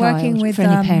working with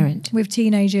any parent, with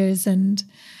teenagers, and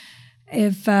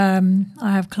if I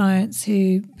have clients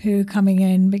who are coming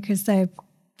in because their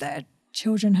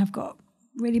children have got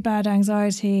really bad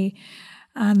anxiety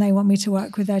and they want me to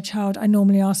work with their child, I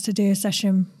normally ask to do a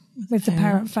session with the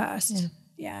parent first.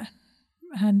 Yeah.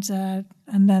 And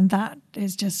then that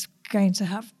is just going to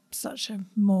have such a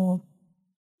more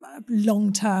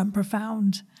long-term,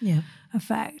 profound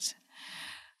effect.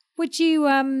 Would you,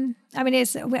 I mean,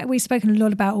 we've spoken a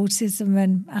lot about autism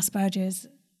and Asperger's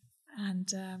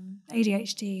and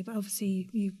ADHD, but obviously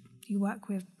you work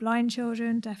with blind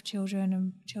children, deaf children,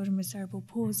 and children with cerebral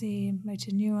palsy and motor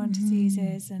neuron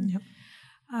diseases, and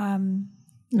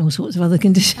all sorts of other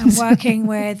conditions. And working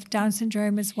with Down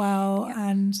syndrome as well.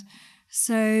 And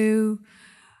so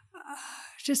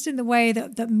just in the way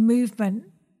that movement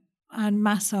and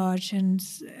massage and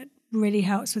really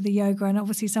helps with the yoga, and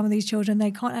obviously some of these children,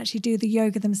 they can't actually do the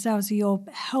yoga themselves, so you're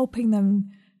helping them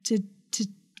to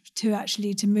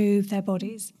move their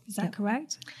bodies. Is that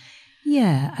correct?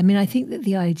 Yeah, I mean, I think that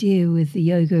the idea with the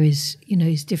yoga is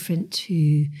different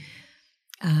to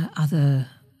other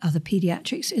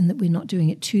pediatrics, in that we're not doing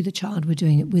it to the child, we're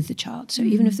doing it with the child. So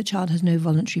even if the child has no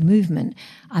voluntary movement,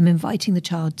 I'm inviting the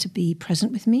child to be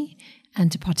present with me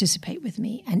and to participate with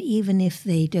me. And even if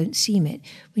they don't seem it,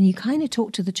 when you kind of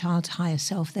talk to the child's higher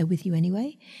self, they're with you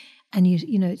anyway. And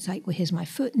you know, it's like, well, here's my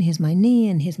foot and here's my knee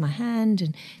and here's my hand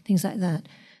and things like that.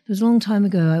 There was a long time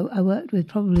ago, I worked with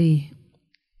probably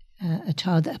a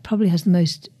child that probably has the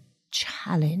most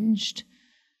challenged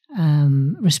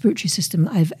respiratory system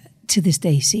I've to this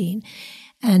day seen.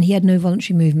 And he had no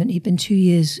voluntary movement. He'd been 2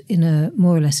 years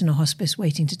more or less in a hospice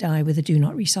waiting to die with a do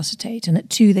not resuscitate. And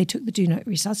at 2, they took the do not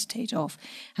resuscitate off.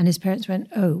 And his parents went,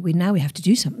 now we have to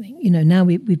do something. Now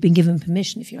we've been given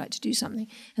permission, if you like, to do something.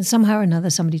 And somehow or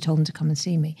another, somebody told them to come and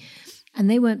see me. And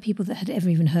they weren't people that had ever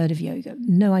even heard of yoga,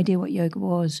 no idea what yoga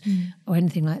was or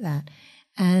anything like that.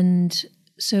 And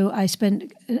so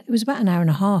it was about an hour and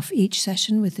a half each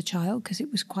session with the child, because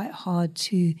it was quite hard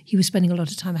he was spending a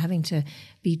lot of time having to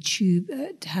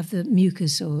to have the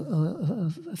mucus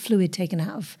or fluid taken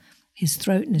out of his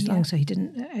throat and his lungs so he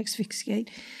didn't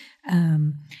asphyxiate.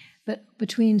 But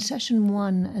between session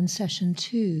 1 and session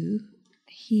 2,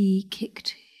 he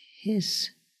kicked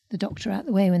the doctor out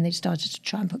the way when they started to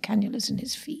try and put cannulas in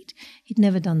his feet. He'd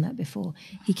never done that before.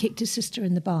 He kicked his sister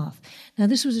in the bath. Now,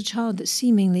 this was a child that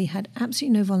seemingly had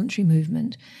absolutely no voluntary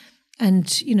movement.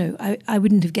 And, I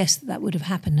wouldn't have guessed that would have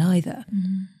happened either.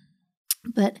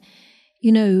 Mm-hmm. But,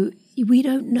 we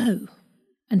don't know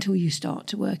until you start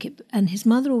to work it. And his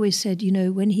mother always said,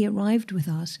 when he arrived with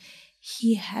us,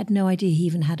 he had no idea he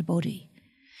even had a body.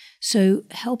 So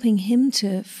helping him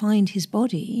to find his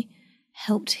body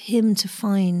helped him to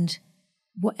find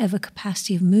whatever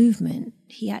capacity of movement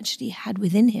he actually had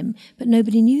within him, but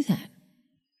nobody knew that.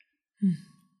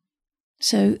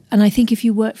 So, and I think if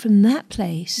you work from that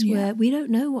place where we don't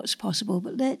know what's possible,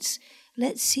 but let's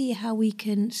see how we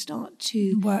can start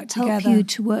to help you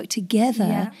to work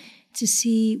together to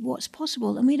see what's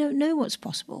possible. And we don't know what's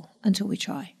possible until we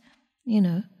try. We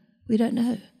don't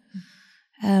know.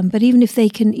 But even if they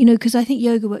can, because I think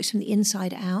yoga works from the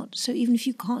inside out. So even if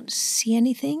you can't see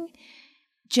anything,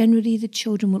 generally the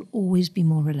children will always be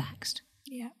more relaxed.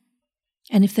 Yeah.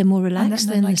 And if they're more relaxed,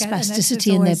 then the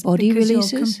spasticity in their body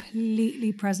releases. You're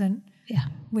completely present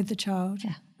with the child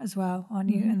as well, aren't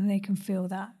you? And they can feel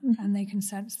that and they can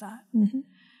sense that.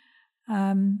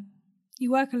 Mm-hmm.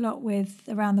 You work a lot with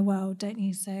around the world, don't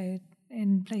you? So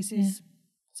in places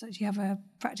such you have a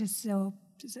practice or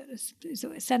is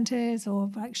it centres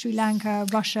or like Sri Lanka,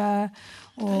 Russia,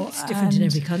 or it's different in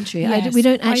every country. Yes, we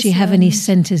don't actually have any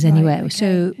centres anywhere. Right, okay.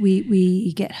 So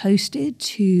we get hosted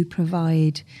to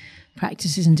provide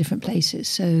practices in different places.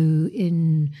 So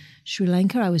in Sri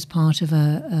Lanka, I was part of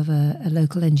a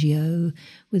local NGO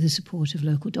with the support of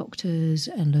local doctors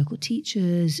and local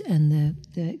teachers and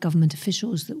the government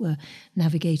officials that were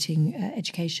navigating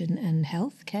education and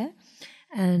health care.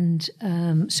 And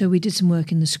so we did some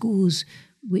work in the schools,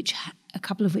 a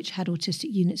couple of which had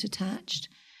autistic units attached,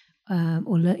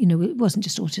 it wasn't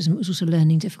just autism; it was also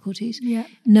learning difficulties. Yeah,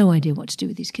 no idea what to do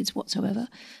with these kids whatsoever.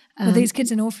 Were these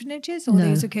kids in orphanages, or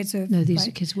these are kids who? No, these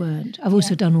kids weren't. I've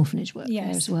also done orphanage work there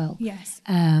as well. Yes.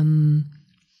 And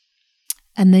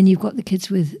then you've got the kids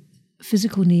with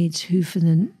physical needs who, for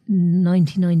the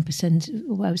 99%,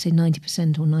 or I would say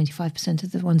 90% or 95%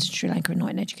 of the ones in Sri Lanka are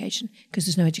not in education because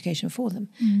there's no education for them.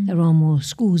 There are more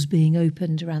schools being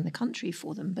opened around the country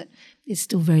for them, but it's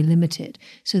still very limited.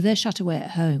 So they're shut away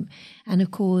at home. And of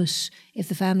course, if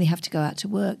the family have to go out to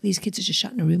work, these kids are just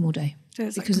shut in a room all day. So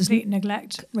it's because complete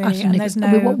neglect, really, and there's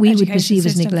no what we would perceive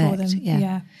as neglect. For them.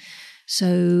 Yeah.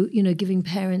 So, giving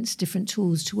parents different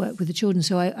tools to work with the children.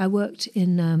 So I worked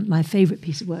in, my favourite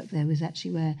piece of work there was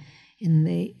actually where in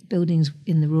the buildings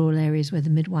in the rural areas where the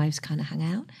midwives kind of hung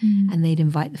out and they'd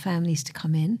invite the families to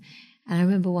come in. And I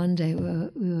remember one day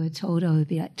we were told, it would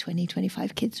be like 20,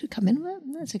 25 kids would come in. Well,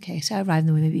 that's okay. So I arrived and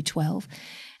there were maybe 12.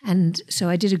 And so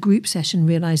I did a group session,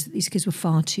 realised that these kids were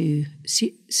far too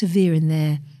severe in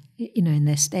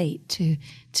their state to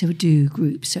do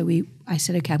groups. So I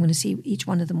said, okay, I'm going to see each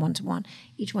one of them one-to-one.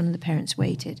 Each one of the parents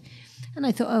waited. And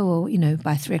I thought,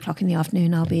 by 3:00 in the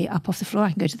afternoon, I'll be up off the floor.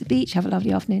 I can go to the beach, have a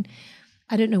lovely afternoon.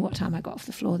 I don't know what time I got off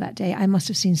the floor that day. I must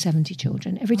have seen 70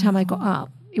 children. Every time I got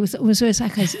up, it was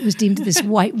like it was deemed this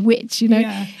white witch,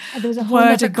 Yeah. And there was a whole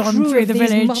word had gone through the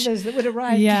village. Mothers that would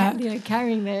arrive,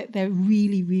 carrying their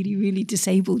really, really, really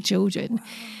disabled children. Wow.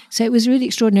 So it was really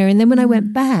extraordinary. And then when I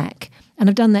went back, and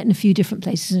I've done that in a few different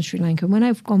places in Sri Lanka, and when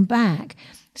I've gone back,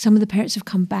 some of the parents have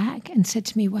come back and said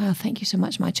to me, wow, thank you so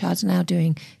much. My child's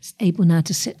able now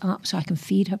to sit up so I can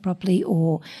feed her properly,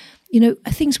 or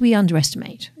things we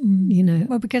underestimate,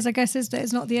 Well, because I guess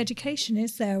there's not the education,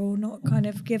 is there, or not kind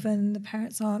of given, the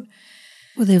parents aren't.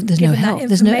 Well, there's no help.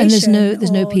 There's no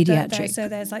pediatric. So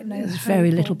there's like no. There's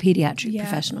very little pediatric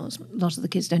professionals. A lot of the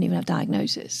kids don't even have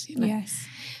diagnosis. Yes.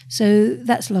 So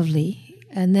that's lovely.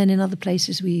 And then in other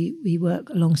places, we work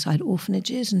alongside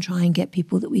orphanages and try and get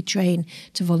people that we train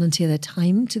to volunteer their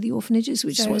time to the orphanages,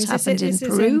 which is what's happened in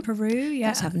Peru. In Peru, yeah.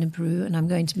 That's happened in Peru, and I'm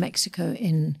going to Mexico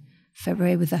in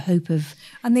February with the hope of.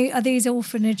 And are these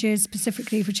orphanages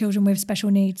specifically for children with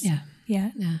special needs? Yeah.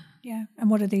 Yeah. Yeah. Yeah. And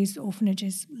what are these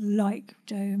orphanages like,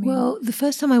 Jo? I mean, well, the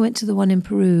first time I went to the one in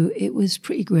Peru, it was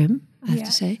pretty grim, I have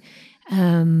to say.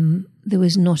 There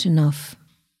was not enough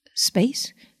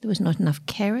space. There was not enough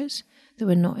carers. There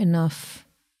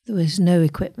was no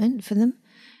equipment for them.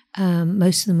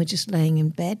 Most of them were just laying in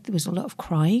bed. There was a lot of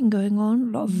crying going on,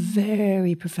 a lot of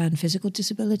very profound physical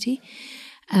disability.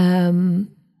 So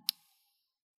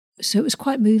it was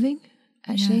quite moving,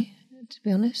 actually, to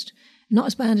be honest. Not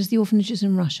as bad as the orphanages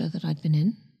in Russia that I'd been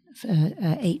in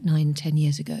 8, 9, 10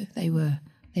 years ago. They were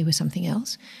something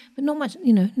else, but not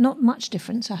much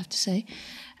difference, I have to say.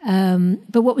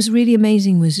 But what was really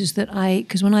amazing is that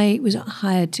because when I was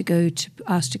asked to go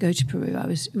to Peru,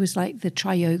 it was like the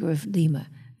Tri-Yoga of Lima,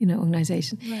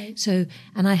 organization. Right. So,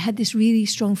 and I had this really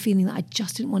strong feeling that I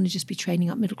just didn't want to just be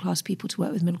training up middle-class people to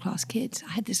work with middle-class kids.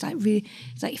 I had this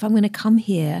it's like, if I'm going to come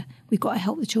here, we've got to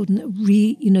help the children that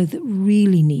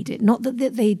really need it. Not that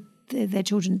their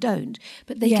children don't,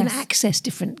 but they can access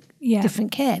different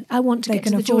care. I want to get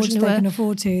to the children who can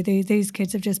afford to. These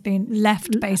kids have just been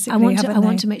left, basically, I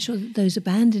want to make sure that those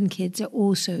abandoned kids are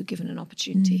also given an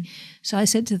opportunity. So I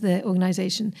said to the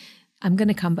organisation, I'm going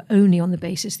to come, but only on the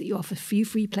basis that you offer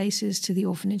free places to the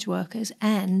orphanage workers,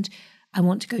 and I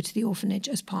want to go to the orphanage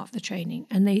as part of the training.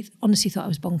 And they honestly thought I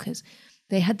was bonkers.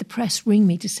 They had the press ring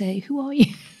me to say, "Who are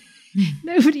you?"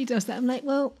 Nobody does that. I'm like,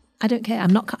 well, I don't care.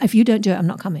 I'm not. If you don't do it, I'm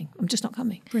not coming. I'm just not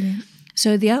coming. Brilliant.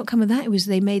 So the outcome of that was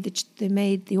they made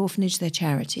the orphanage their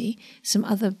charity. Some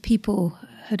other people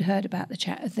had heard about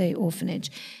the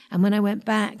orphanage, and when I went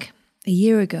back a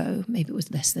year ago, maybe it was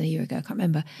less than a year ago, I can't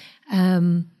remember.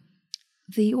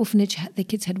 The orphanage, the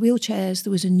kids had wheelchairs.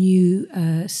 There was a new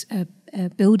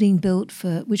building built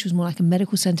which was more like a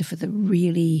medical centre for the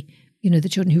really, the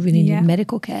children who really need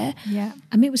medical care. Yeah,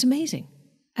 I mean, it was amazing.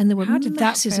 And there were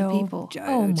masses of feel, people. Jo?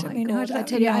 Oh my God! How I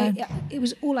tell you, it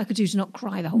was all I could do to not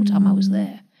cry the whole time I was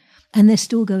there. And they're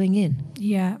still going in.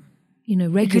 Yeah,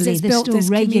 regularly. There's still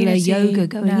regular yoga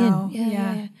going now. in.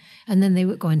 Yeah. And then they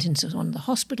were going into one of the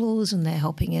hospitals, and they're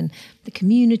helping in the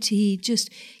community. Just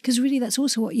because really, that's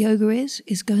also what yoga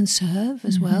is go and serve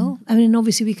as well. I mean,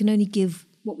 obviously, we can only give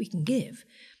what we can give,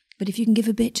 but if you can give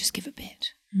a bit, just give a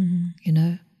bit.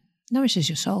 Nourishes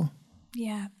your soul.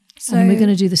 Yeah. So, and we're going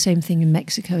to do the same thing in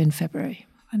Mexico in February.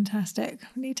 Fantastic.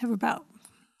 We need to have about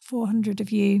 400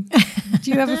 of you. Do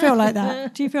you ever feel like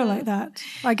that? Do you feel like that?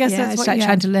 I guess that's it's what like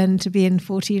trying to learn to be in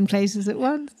 14 places at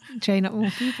once, train up more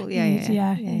people. You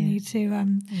need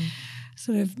to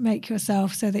sort of make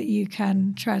yourself so that you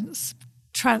can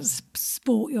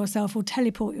transport yourself or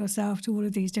teleport yourself to all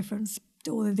of these different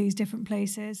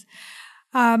places.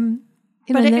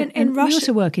 But in Russia, we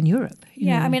also work in Europe.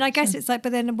 I mean, I guess it's like,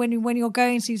 but then when you're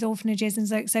going to these orphanages,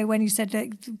 and so when you said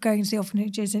that going to the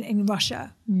orphanages in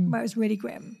Russia, where it was really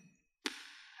grim.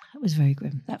 It was very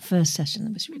grim. That first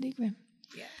session was really grim.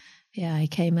 Yeah, I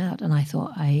came out and I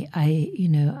thought I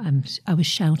was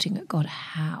shouting at God,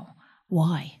 how,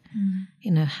 why,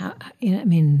 how, I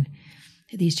mean.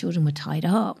 These children were tied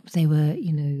up. They were,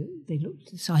 they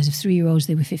looked the size of 3-year-olds.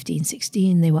 They were 15,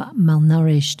 16. They were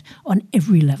malnourished on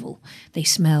every level. They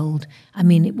smelled. I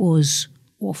mean, it was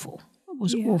awful. It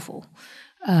was awful.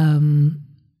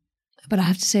 But I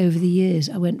have to say, over the years,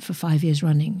 I went for 5 years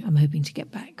running. I'm hoping to get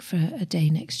back for a day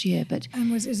next year. But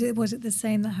was it the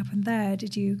same that happened there?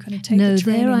 Did you kind of take the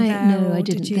training there? No, I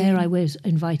didn't. There I was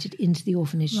invited into the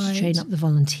orphanage to train up the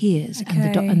volunteers.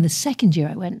 Okay. And the second year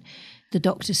I went, the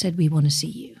doctor said, we want to see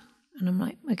you. And I'm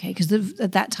like, okay, because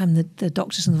at that time the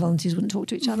doctors and the volunteers wouldn't talk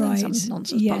to each other. Right. And some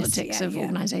nonsense politics of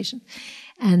organisation.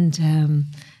 And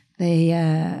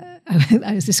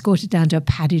I was escorted down to a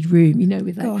padded room,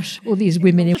 with all these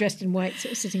women dressed in white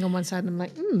sort of sitting on one side. And I'm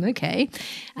like, okay.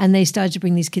 And they started to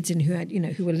bring these kids in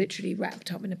who were literally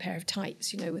wrapped up in a pair of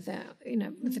tights, with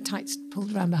the tights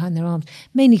pulled around behind their arms,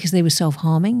 mainly because they were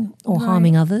self-harming or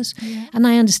harming others. Yeah. And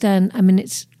I understand, I mean,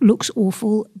 it looks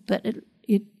awful, but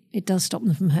it does stop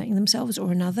them from hurting themselves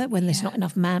or another when there's not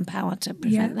enough manpower to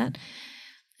prevent that.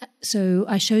 So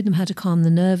I showed them how to calm the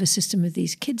nervous system of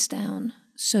these kids down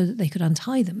so that they could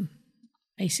untie them,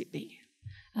 basically.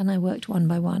 And I worked one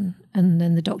by one. And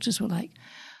then the doctors were like,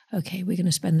 okay, we're going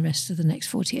to spend the rest of the next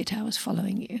 48 hours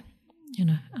following you,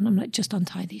 And I'm like, just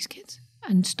untie these kids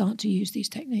and start to use these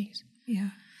techniques.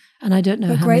 Yeah. And I don't know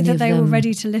but how great many that of they them, were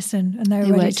ready to listen and they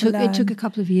were ready to learn. It took a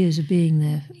couple of years of being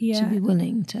there to be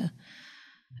willing to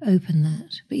open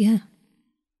that. But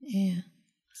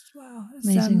wow,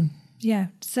 amazing.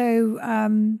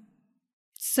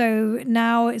 So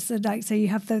now it's so you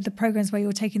have the programs where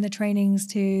you're taking the trainings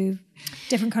to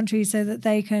different countries so that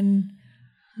they can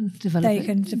they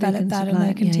can develop that and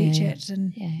they can teach it.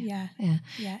 And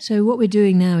So what we're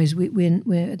doing now is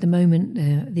we're at the moment,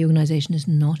 the organisation is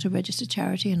not a registered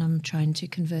charity, and I'm trying to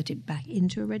convert it back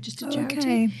into a registered charity.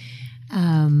 Okay.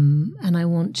 And I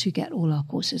want to get all our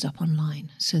courses up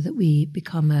online so that we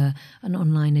become an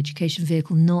online education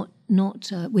vehicle, not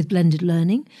with blended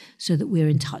learning, so that we're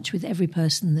in touch with every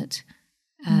person that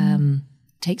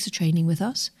takes a training with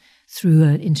us through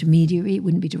an intermediary. It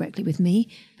wouldn't be directly with me,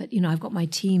 but I've got my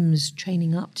teams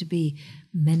training up to be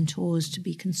mentors, to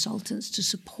be consultants, to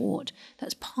support.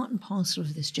 That's part and parcel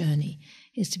of this journey,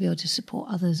 is to be able to support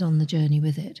others on the journey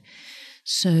with it.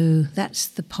 So that's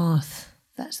the path.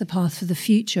 That's the path for the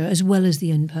future, as well as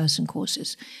the in-person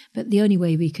courses. But the only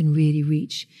way we can really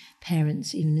reach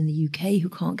parents, even in the UK, who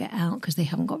can't get out because they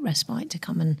haven't got respite to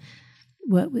come and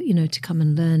work with, to come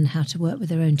and learn how to work with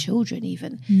their own children,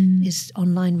 even, is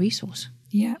online resource.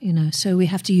 Yeah. So we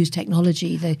have to use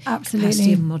technology, the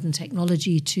capacity of modern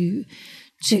technology to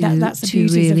that's the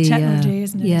beauty of technology,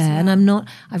 isn't it? Yeah, and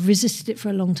I've resisted it for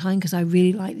a long time because I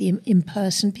really like the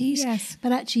in-person piece. Yes.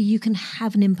 But actually you can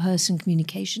have an in-person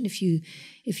communication if you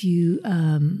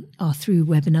are through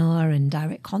webinar and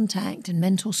direct contact and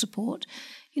mentor support.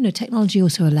 Technology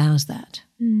also allows that.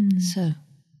 So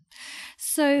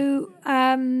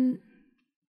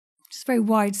it's a very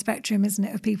wide spectrum, isn't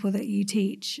it, of people that you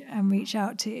teach and reach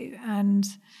out to. And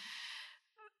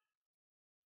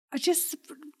I just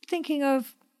thinking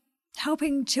of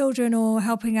helping children or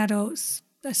helping adults.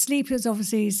 Sleep is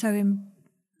obviously so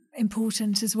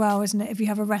important as well, isn't it? If you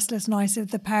have a restless night,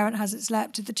 if the parent hasn't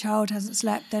slept, if the child hasn't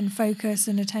slept, then focus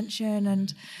and attention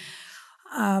and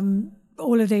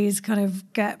all of these kind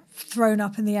of get thrown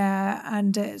up in the air,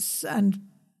 and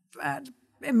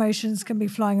emotions can be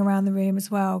flying around the room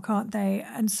as well, can't they?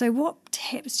 And so what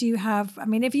tips do you have? I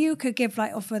mean, if you could give,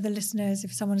 offer the listeners,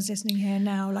 if someone is listening here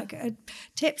now,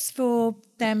 tips for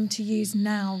them to use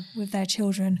now with their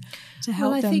children to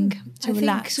help them to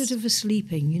relax. I think sort of a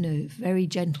sleeping, very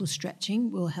gentle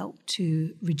stretching will help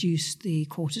to reduce the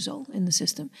cortisol in the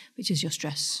system, which is your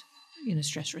stress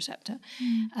receptor.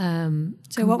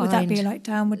 So what would that be, like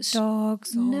downward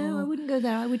dogs? Or? No, I wouldn't go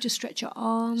there. I would just stretch your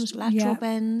arms, lateral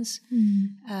bends,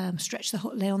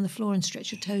 lay on the floor and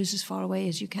stretch your toes as far away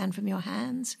as you can from your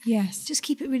hands. Yes. Just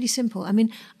keep it really simple. I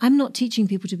mean, I'm not teaching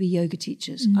people to be yoga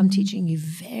teachers. I'm teaching you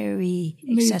very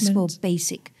accessible,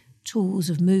 basic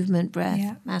tools of movement,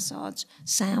 breath, massage,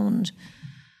 sound,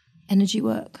 energy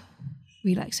work,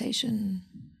 relaxation.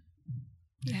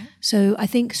 Yeah. So I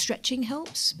think stretching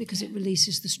helps because it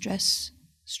releases the stress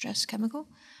chemical.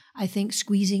 I think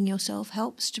squeezing yourself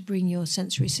helps to bring your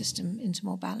sensory system into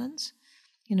more balance.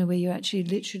 Where you're actually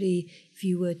literally, if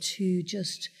you were to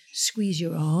just squeeze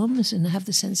your arms and have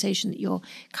the sensation that you're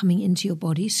coming into your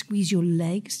body, squeeze your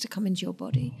legs to come into your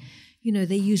body.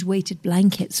 They use weighted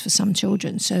blankets for some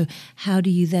children. So how do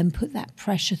you then put that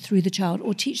pressure through the child,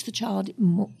 or teach the child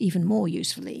even more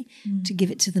usefully to give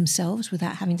it to themselves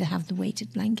without having to have the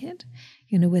weighted blanket,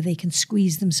 where they can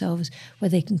squeeze themselves, where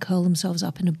they can curl themselves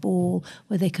up in a ball,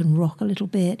 where they can rock a little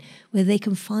bit, where they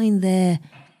can find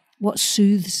what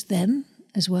soothes them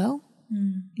as well.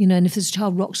 And if this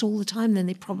child rocks all the time, then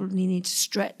they probably need to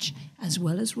stretch as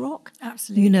well as rock.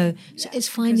 Absolutely. So it's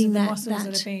finding that muscles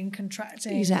that are being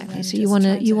contracted. Exactly. So you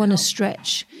want to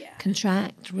stretch,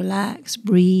 contract, relax,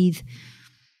 breathe.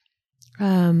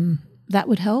 That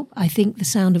would help. I think the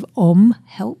sound of Om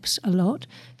helps a lot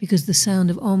because the sound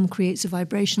of Om creates a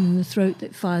vibration in the throat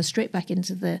that fires straight back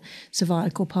into the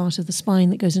cervical part of the spine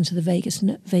that goes into the vagus,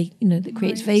 that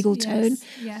creates vagal tone.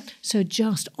 Yeah. So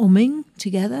just Omming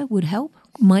together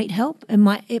might help.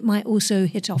 And it might also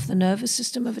hit off the nervous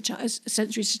system of a child,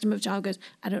 sensory system of a child goes,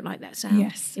 I don't like that sound.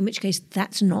 Yes. In which case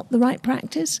that's not the right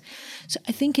practice. So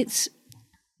I think it's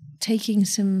taking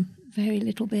some very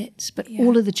little bits, but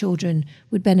all of the children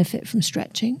would benefit from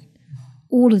stretching.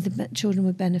 All of the children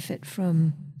would benefit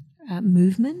from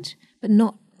movement, but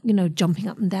not, jumping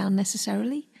up and down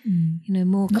necessarily.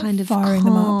 More not kind of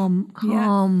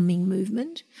calming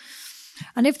movement.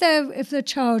 And if the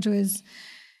child was,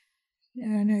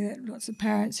 I know that lots of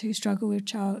parents who struggle with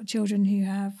children who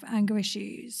have anger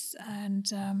issues, and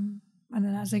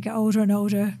then as they get older and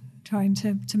older, trying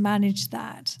to manage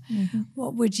that.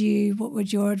 What would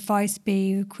your advice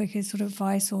be, quickest sort of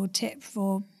advice or tip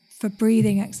for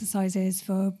breathing exercises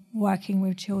for working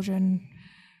with children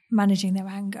managing their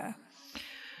anger?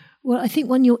 Well, I think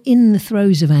when you're in the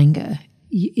throes of anger,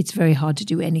 it's very hard to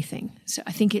do anything. So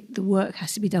I think the work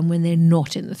has to be done when they're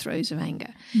not in the throes of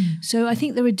anger. So I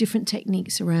think there are different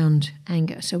techniques around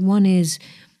anger. So one is,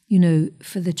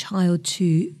 for the child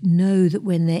to know that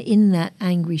when they're in that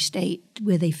angry state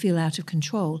where they feel out of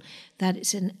control, that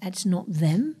it's not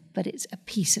them, but it's a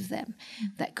piece of them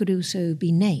that could also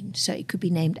be named. So it could be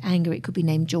named anger, it could be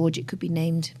named George, it could be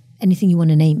named anything you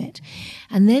want to name it.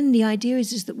 And then the idea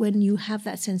is that when you have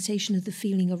that sensation of the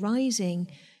feeling arising,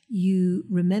 you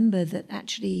remember that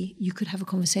actually you could have a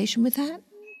conversation with that.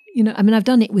 I've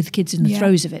done it with kids in the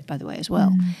throes of it, by the way, as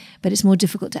well. But it's more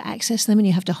difficult to access them, and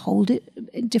you have to hold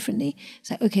it differently. It's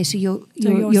like, okay, so you're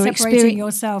separating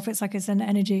yourself. It's like it's an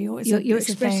energy, or you're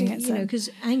expressing. Because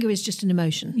anger is just an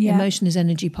emotion. Yeah. Emotion is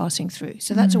energy passing through.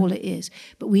 So that's all it is.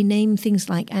 But we name things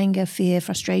like anger, fear,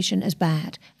 frustration as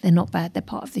bad. They're not bad. They're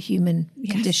part of the human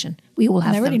condition. We all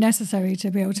have them. They're really necessary to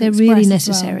be able to. They're really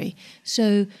necessary.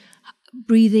 So.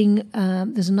 Breathing,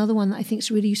 there's another one that I think is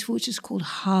really useful, which is called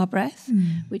Ha breath,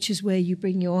 which is where you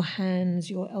bring your hands,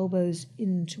 your elbows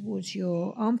in towards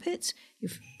your armpits,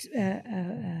 your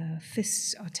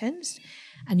fists are tensed,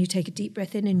 and you take a deep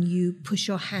breath in and you push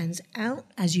your hands out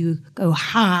as you go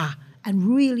ha, and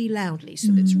really loudly,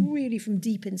 so it's really from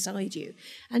deep inside you.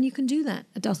 And you can do that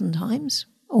a dozen times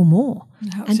or more,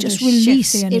 and just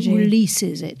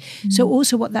releases it. So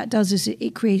also what that does is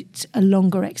it creates a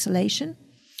longer exhalation.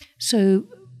 So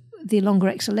the longer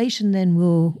exhalation then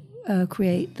will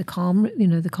create the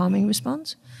calming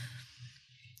response.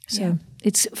 So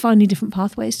it's finding different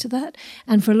pathways to that.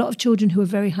 And for a lot of children who are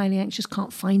very highly anxious,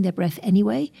 can't find their breath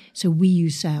anyway. So we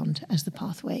use sound as the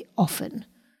pathway often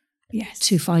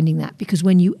to finding that. Because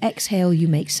when you exhale, you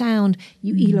make sound,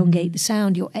 you elongate the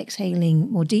sound, you're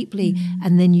exhaling more deeply,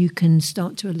 and then you can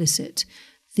start to elicit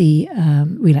the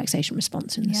relaxation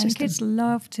response in the system. And kids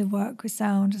love to work with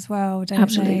sound as well, don't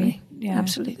Absolutely. they? Yeah,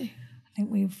 absolutely. I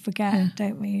think we forget,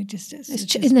 don't we? Just be able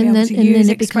to use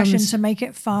expression to make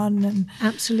it fun.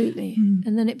 Absolutely.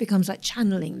 And then it becomes like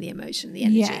channeling the emotion, the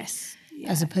energy,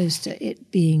 as opposed to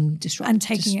it being disrupted. And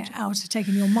taking it out,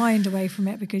 taking your mind away from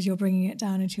it because you're bringing it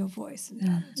down into your voice. And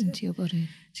down into your body.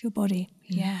 To your body,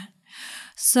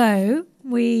 So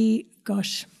we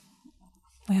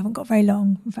haven't got very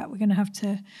long. In fact, we're going to have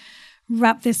to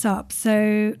wrap this up.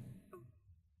 So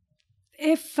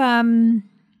if there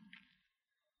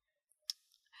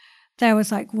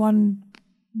was like one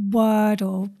word,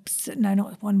 or no,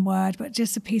 not one word, but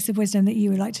just a piece of wisdom that you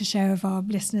would like to share with our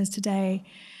listeners today,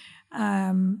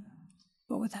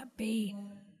 what would that be?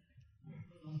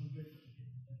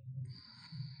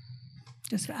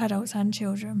 Just for adults and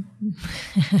children.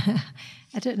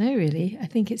 I don't know, really. I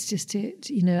think it's just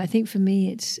I think for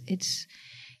me it's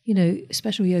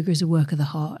special yoga is a work of the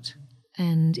heart.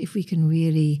 And if we can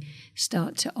really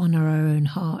start to honor our own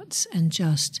hearts and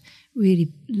just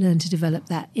really learn to develop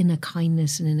that inner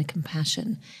kindness and inner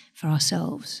compassion for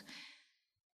ourselves,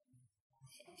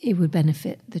 it would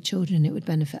benefit the children, it would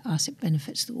benefit us, it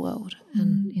benefits the world.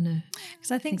 And,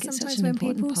 because I think sometimes when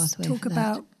people talk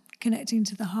about connecting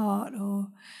to the heart or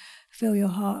feel your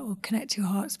heart or connect to your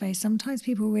heart space, sometimes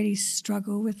people really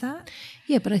struggle with that.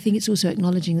 Yeah, but I think it's also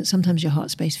acknowledging that sometimes your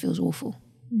heart space feels awful.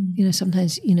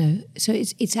 Sometimes, so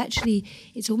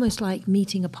it's almost like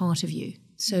meeting a part of you.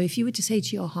 So if you were to say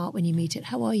to your heart when you meet it,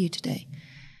 how are you today?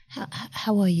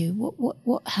 How are you?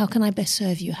 What, how can I best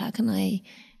serve you? How can I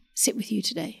sit with you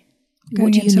today?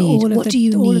 What do you need? What do you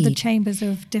need? All of the chambers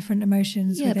of different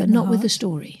emotions. Yeah, but not with the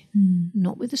story.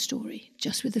 Not with the story.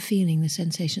 Just with the feeling, the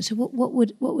sensation. So what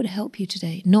would help you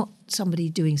today? Not somebody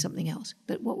doing something else,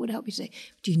 but what would help you today?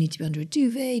 Do you need to be under a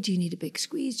duvet? Do you need a big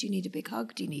squeeze? Do you need a big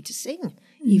hug? Do you need to sing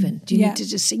even? Do you need to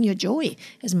just sing your joy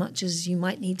as much as you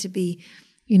might need to be,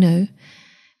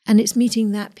 And it's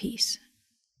meeting that piece.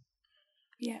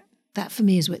 Yeah. That for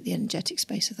me is what the energetic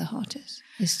space of the heart is.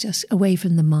 It's just away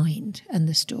from the mind and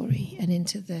the story and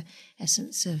into the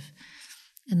essence of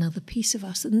another piece of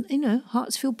us. And,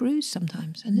 hearts feel bruised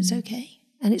sometimes, and it's okay.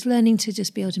 And it's learning to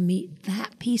just be able to meet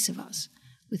that piece of us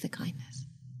with the kindness.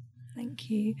 Thank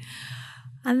you.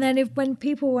 And then when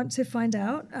people want to find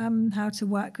out how to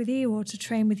work with you or to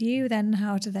train with you, then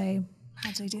how do they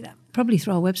do that? Probably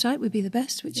through our website would be the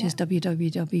best, which is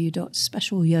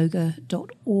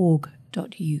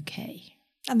www.specialyoga.org.uk.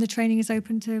 And the training is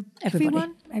open to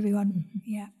everyone? Everyone. Mm-hmm.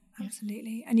 Yeah,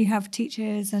 absolutely. And you have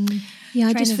teachers and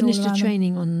I just finished a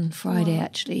training on Friday,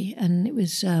 actually, and it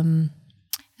was a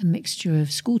mixture of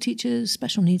school teachers,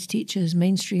 special needs teachers,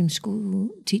 mainstream school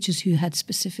teachers who had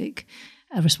specific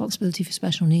responsibility for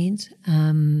special needs,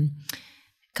 a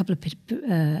couple of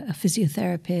a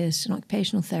physiotherapist, an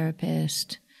occupational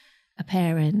therapist, a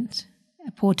parent,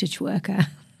 a portage worker.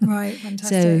 Right,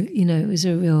 fantastic. So, it was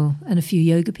and a few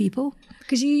yoga people.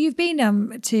 Because you've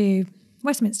been to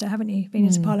Westminster, haven't you? Been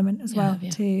into Parliament as well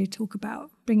to talk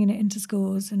about bringing it into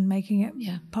schools and making it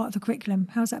part of the curriculum.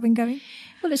 How's that been going?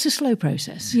 Well, it's a slow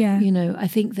process. Yeah. I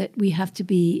think that we have to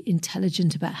be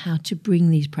intelligent about how to bring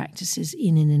these practices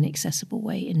in an accessible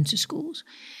way into schools.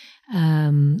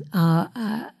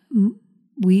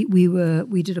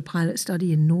 We did a pilot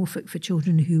study in Norfolk for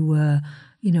children who were,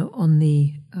 on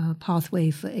the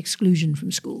pathway for exclusion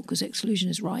from school, because exclusion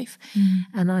is rife.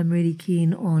 And I'm really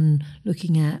keen on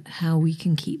looking at how we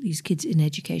can keep these kids in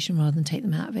education rather than take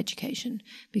them out of education.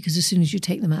 Because as soon as you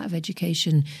take them out of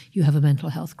education, you have a mental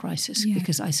health crisis,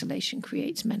 because isolation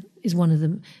is one of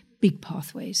the big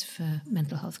pathways for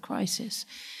mental health crisis.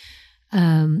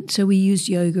 So we used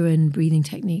yoga and breathing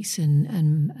techniques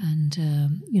and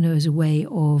as a way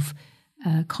of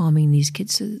calming these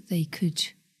kids so that they could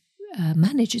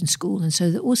manage in school, and so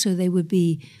that also they were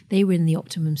in the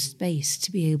optimum space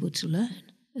to be able to learn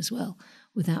as well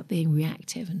without being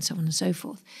reactive and so on and so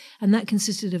forth. And that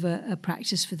consisted of a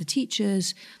practice for the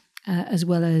teachers as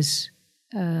well as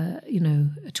a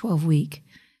 12-week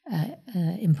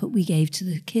input we gave to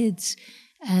the kids,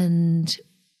 and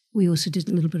we also did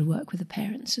a little bit of work with the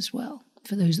parents as well,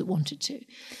 for those that wanted to.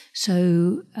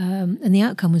 So, and the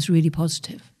outcome was really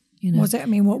positive. Was it? I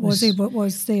mean, what was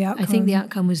the outcome? I think the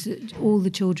outcome was that all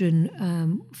the children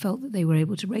felt that they were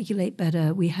able to regulate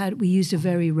better. We used a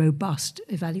very robust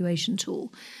evaluation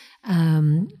tool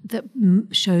that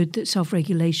showed that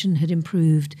self-regulation had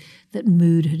improved, that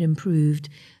mood had improved,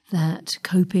 that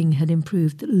coping had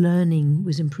improved, that learning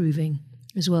was improving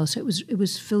as well. So it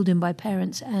was filled in by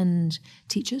parents and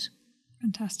teachers.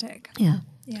 Fantastic. Yeah.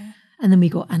 And then we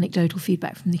got anecdotal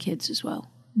feedback from the kids as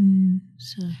well.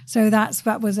 So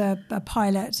that was a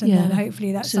pilot, and then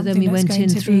hopefully that's something then we that's went going in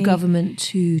to through be government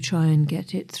to try and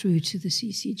get it through to the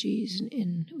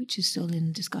CCGs, which is still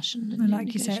in discussion and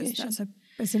like you said,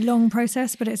 it's a long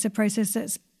process, but it's a process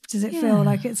does it feel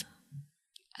like it's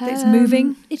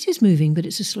moving? It is moving, but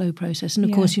it's a slow process. And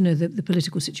of course, the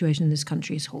political situation in this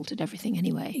country has halted everything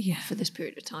anyway for this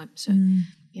period of time. So,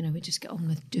 we just get on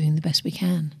with doing the best we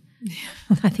can.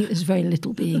 I think there's very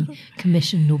little being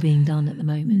commissioned or being done at the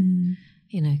moment,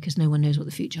 because no one knows what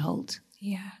the future holds.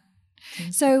 Yeah.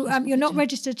 So you're not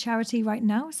registered charity right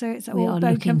now, so it's we are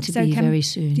looking to be very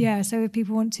soon. Yeah. So if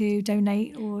people want to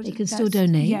donate, or they can still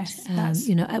donate. Yes.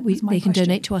 They can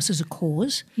donate to us as a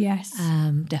cause. Yes.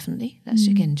 Definitely. That's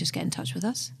again, just get in touch with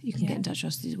us. You can get in touch with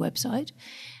us through the website.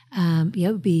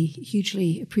 It would be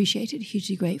hugely appreciated,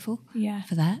 hugely grateful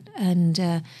for that. And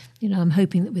I'm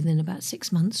hoping that within about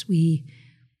 6 months we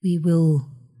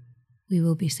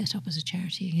will be set up as a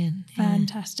charity again.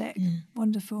 Fantastic.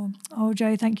 Wonderful. Oh,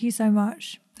 Jo, thank you so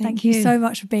much. Thank you so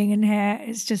much for being in here.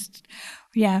 It's just,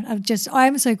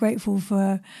 I'm so grateful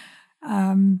for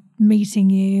meeting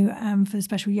you and for the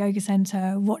Special Yoga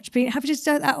Centre, having just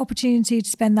that opportunity to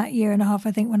spend that year and a half,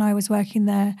 I think, when I was working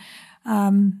there,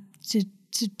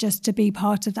 to be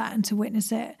part of that and to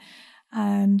witness it.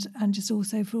 And just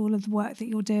also for all of the work that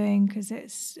you're doing, because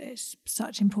it's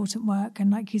such important work.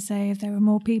 And like you say, if there are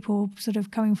more people sort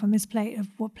of coming from this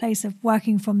place of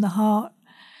working from the heart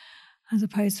as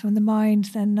opposed from the mind,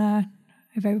 then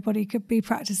if everybody could be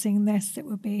practicing this, it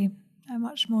would be a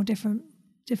much more different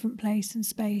place and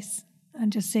space,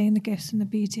 and just seeing the gifts and the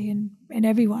beauty in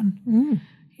everyone.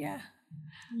 Yeah.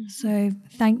 So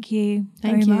thank you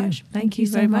very much. Thank you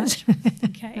very much.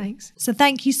 Okay. Thanks. So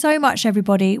thank you so much,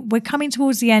 everybody. We're coming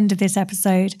towards the end of this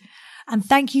episode. And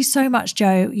thank you so much,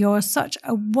 Jo. You're such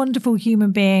a wonderful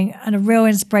human being and a real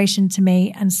inspiration to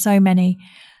me and so many.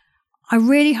 I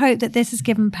really hope that this has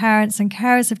given parents and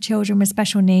carers of children with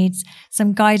special needs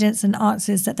some guidance and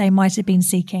answers that they might have been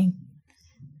seeking.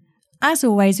 As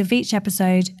always, with each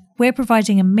episode, we're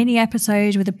providing a mini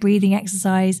episode with a breathing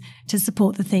exercise to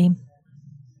support the theme.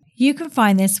 You can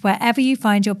find this wherever you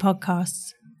find your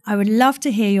podcasts. I would love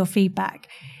to hear your feedback.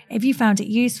 If you found it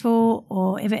useful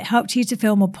or if it helped you to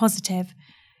feel more positive,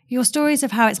 your stories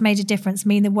of how it's made a difference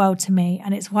mean the world to me,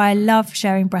 and it's why I love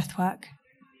sharing breathwork.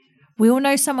 We all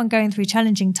know someone going through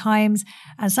challenging times,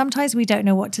 and sometimes we don't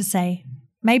know what to say.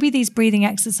 Maybe these breathing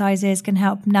exercises can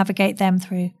help navigate them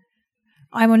through.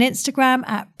 I'm on Instagram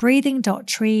at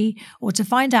breathing.tree, or to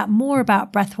find out more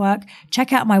about breathwork,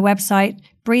 check out my website,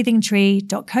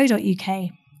 breathingtree.co.uk.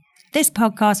 This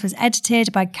podcast was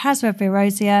edited by Kasra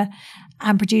Virozia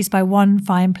and produced by One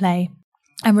Fine Play.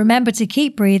 And remember to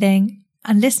keep breathing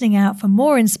and listening out for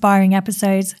more inspiring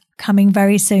episodes coming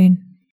very soon.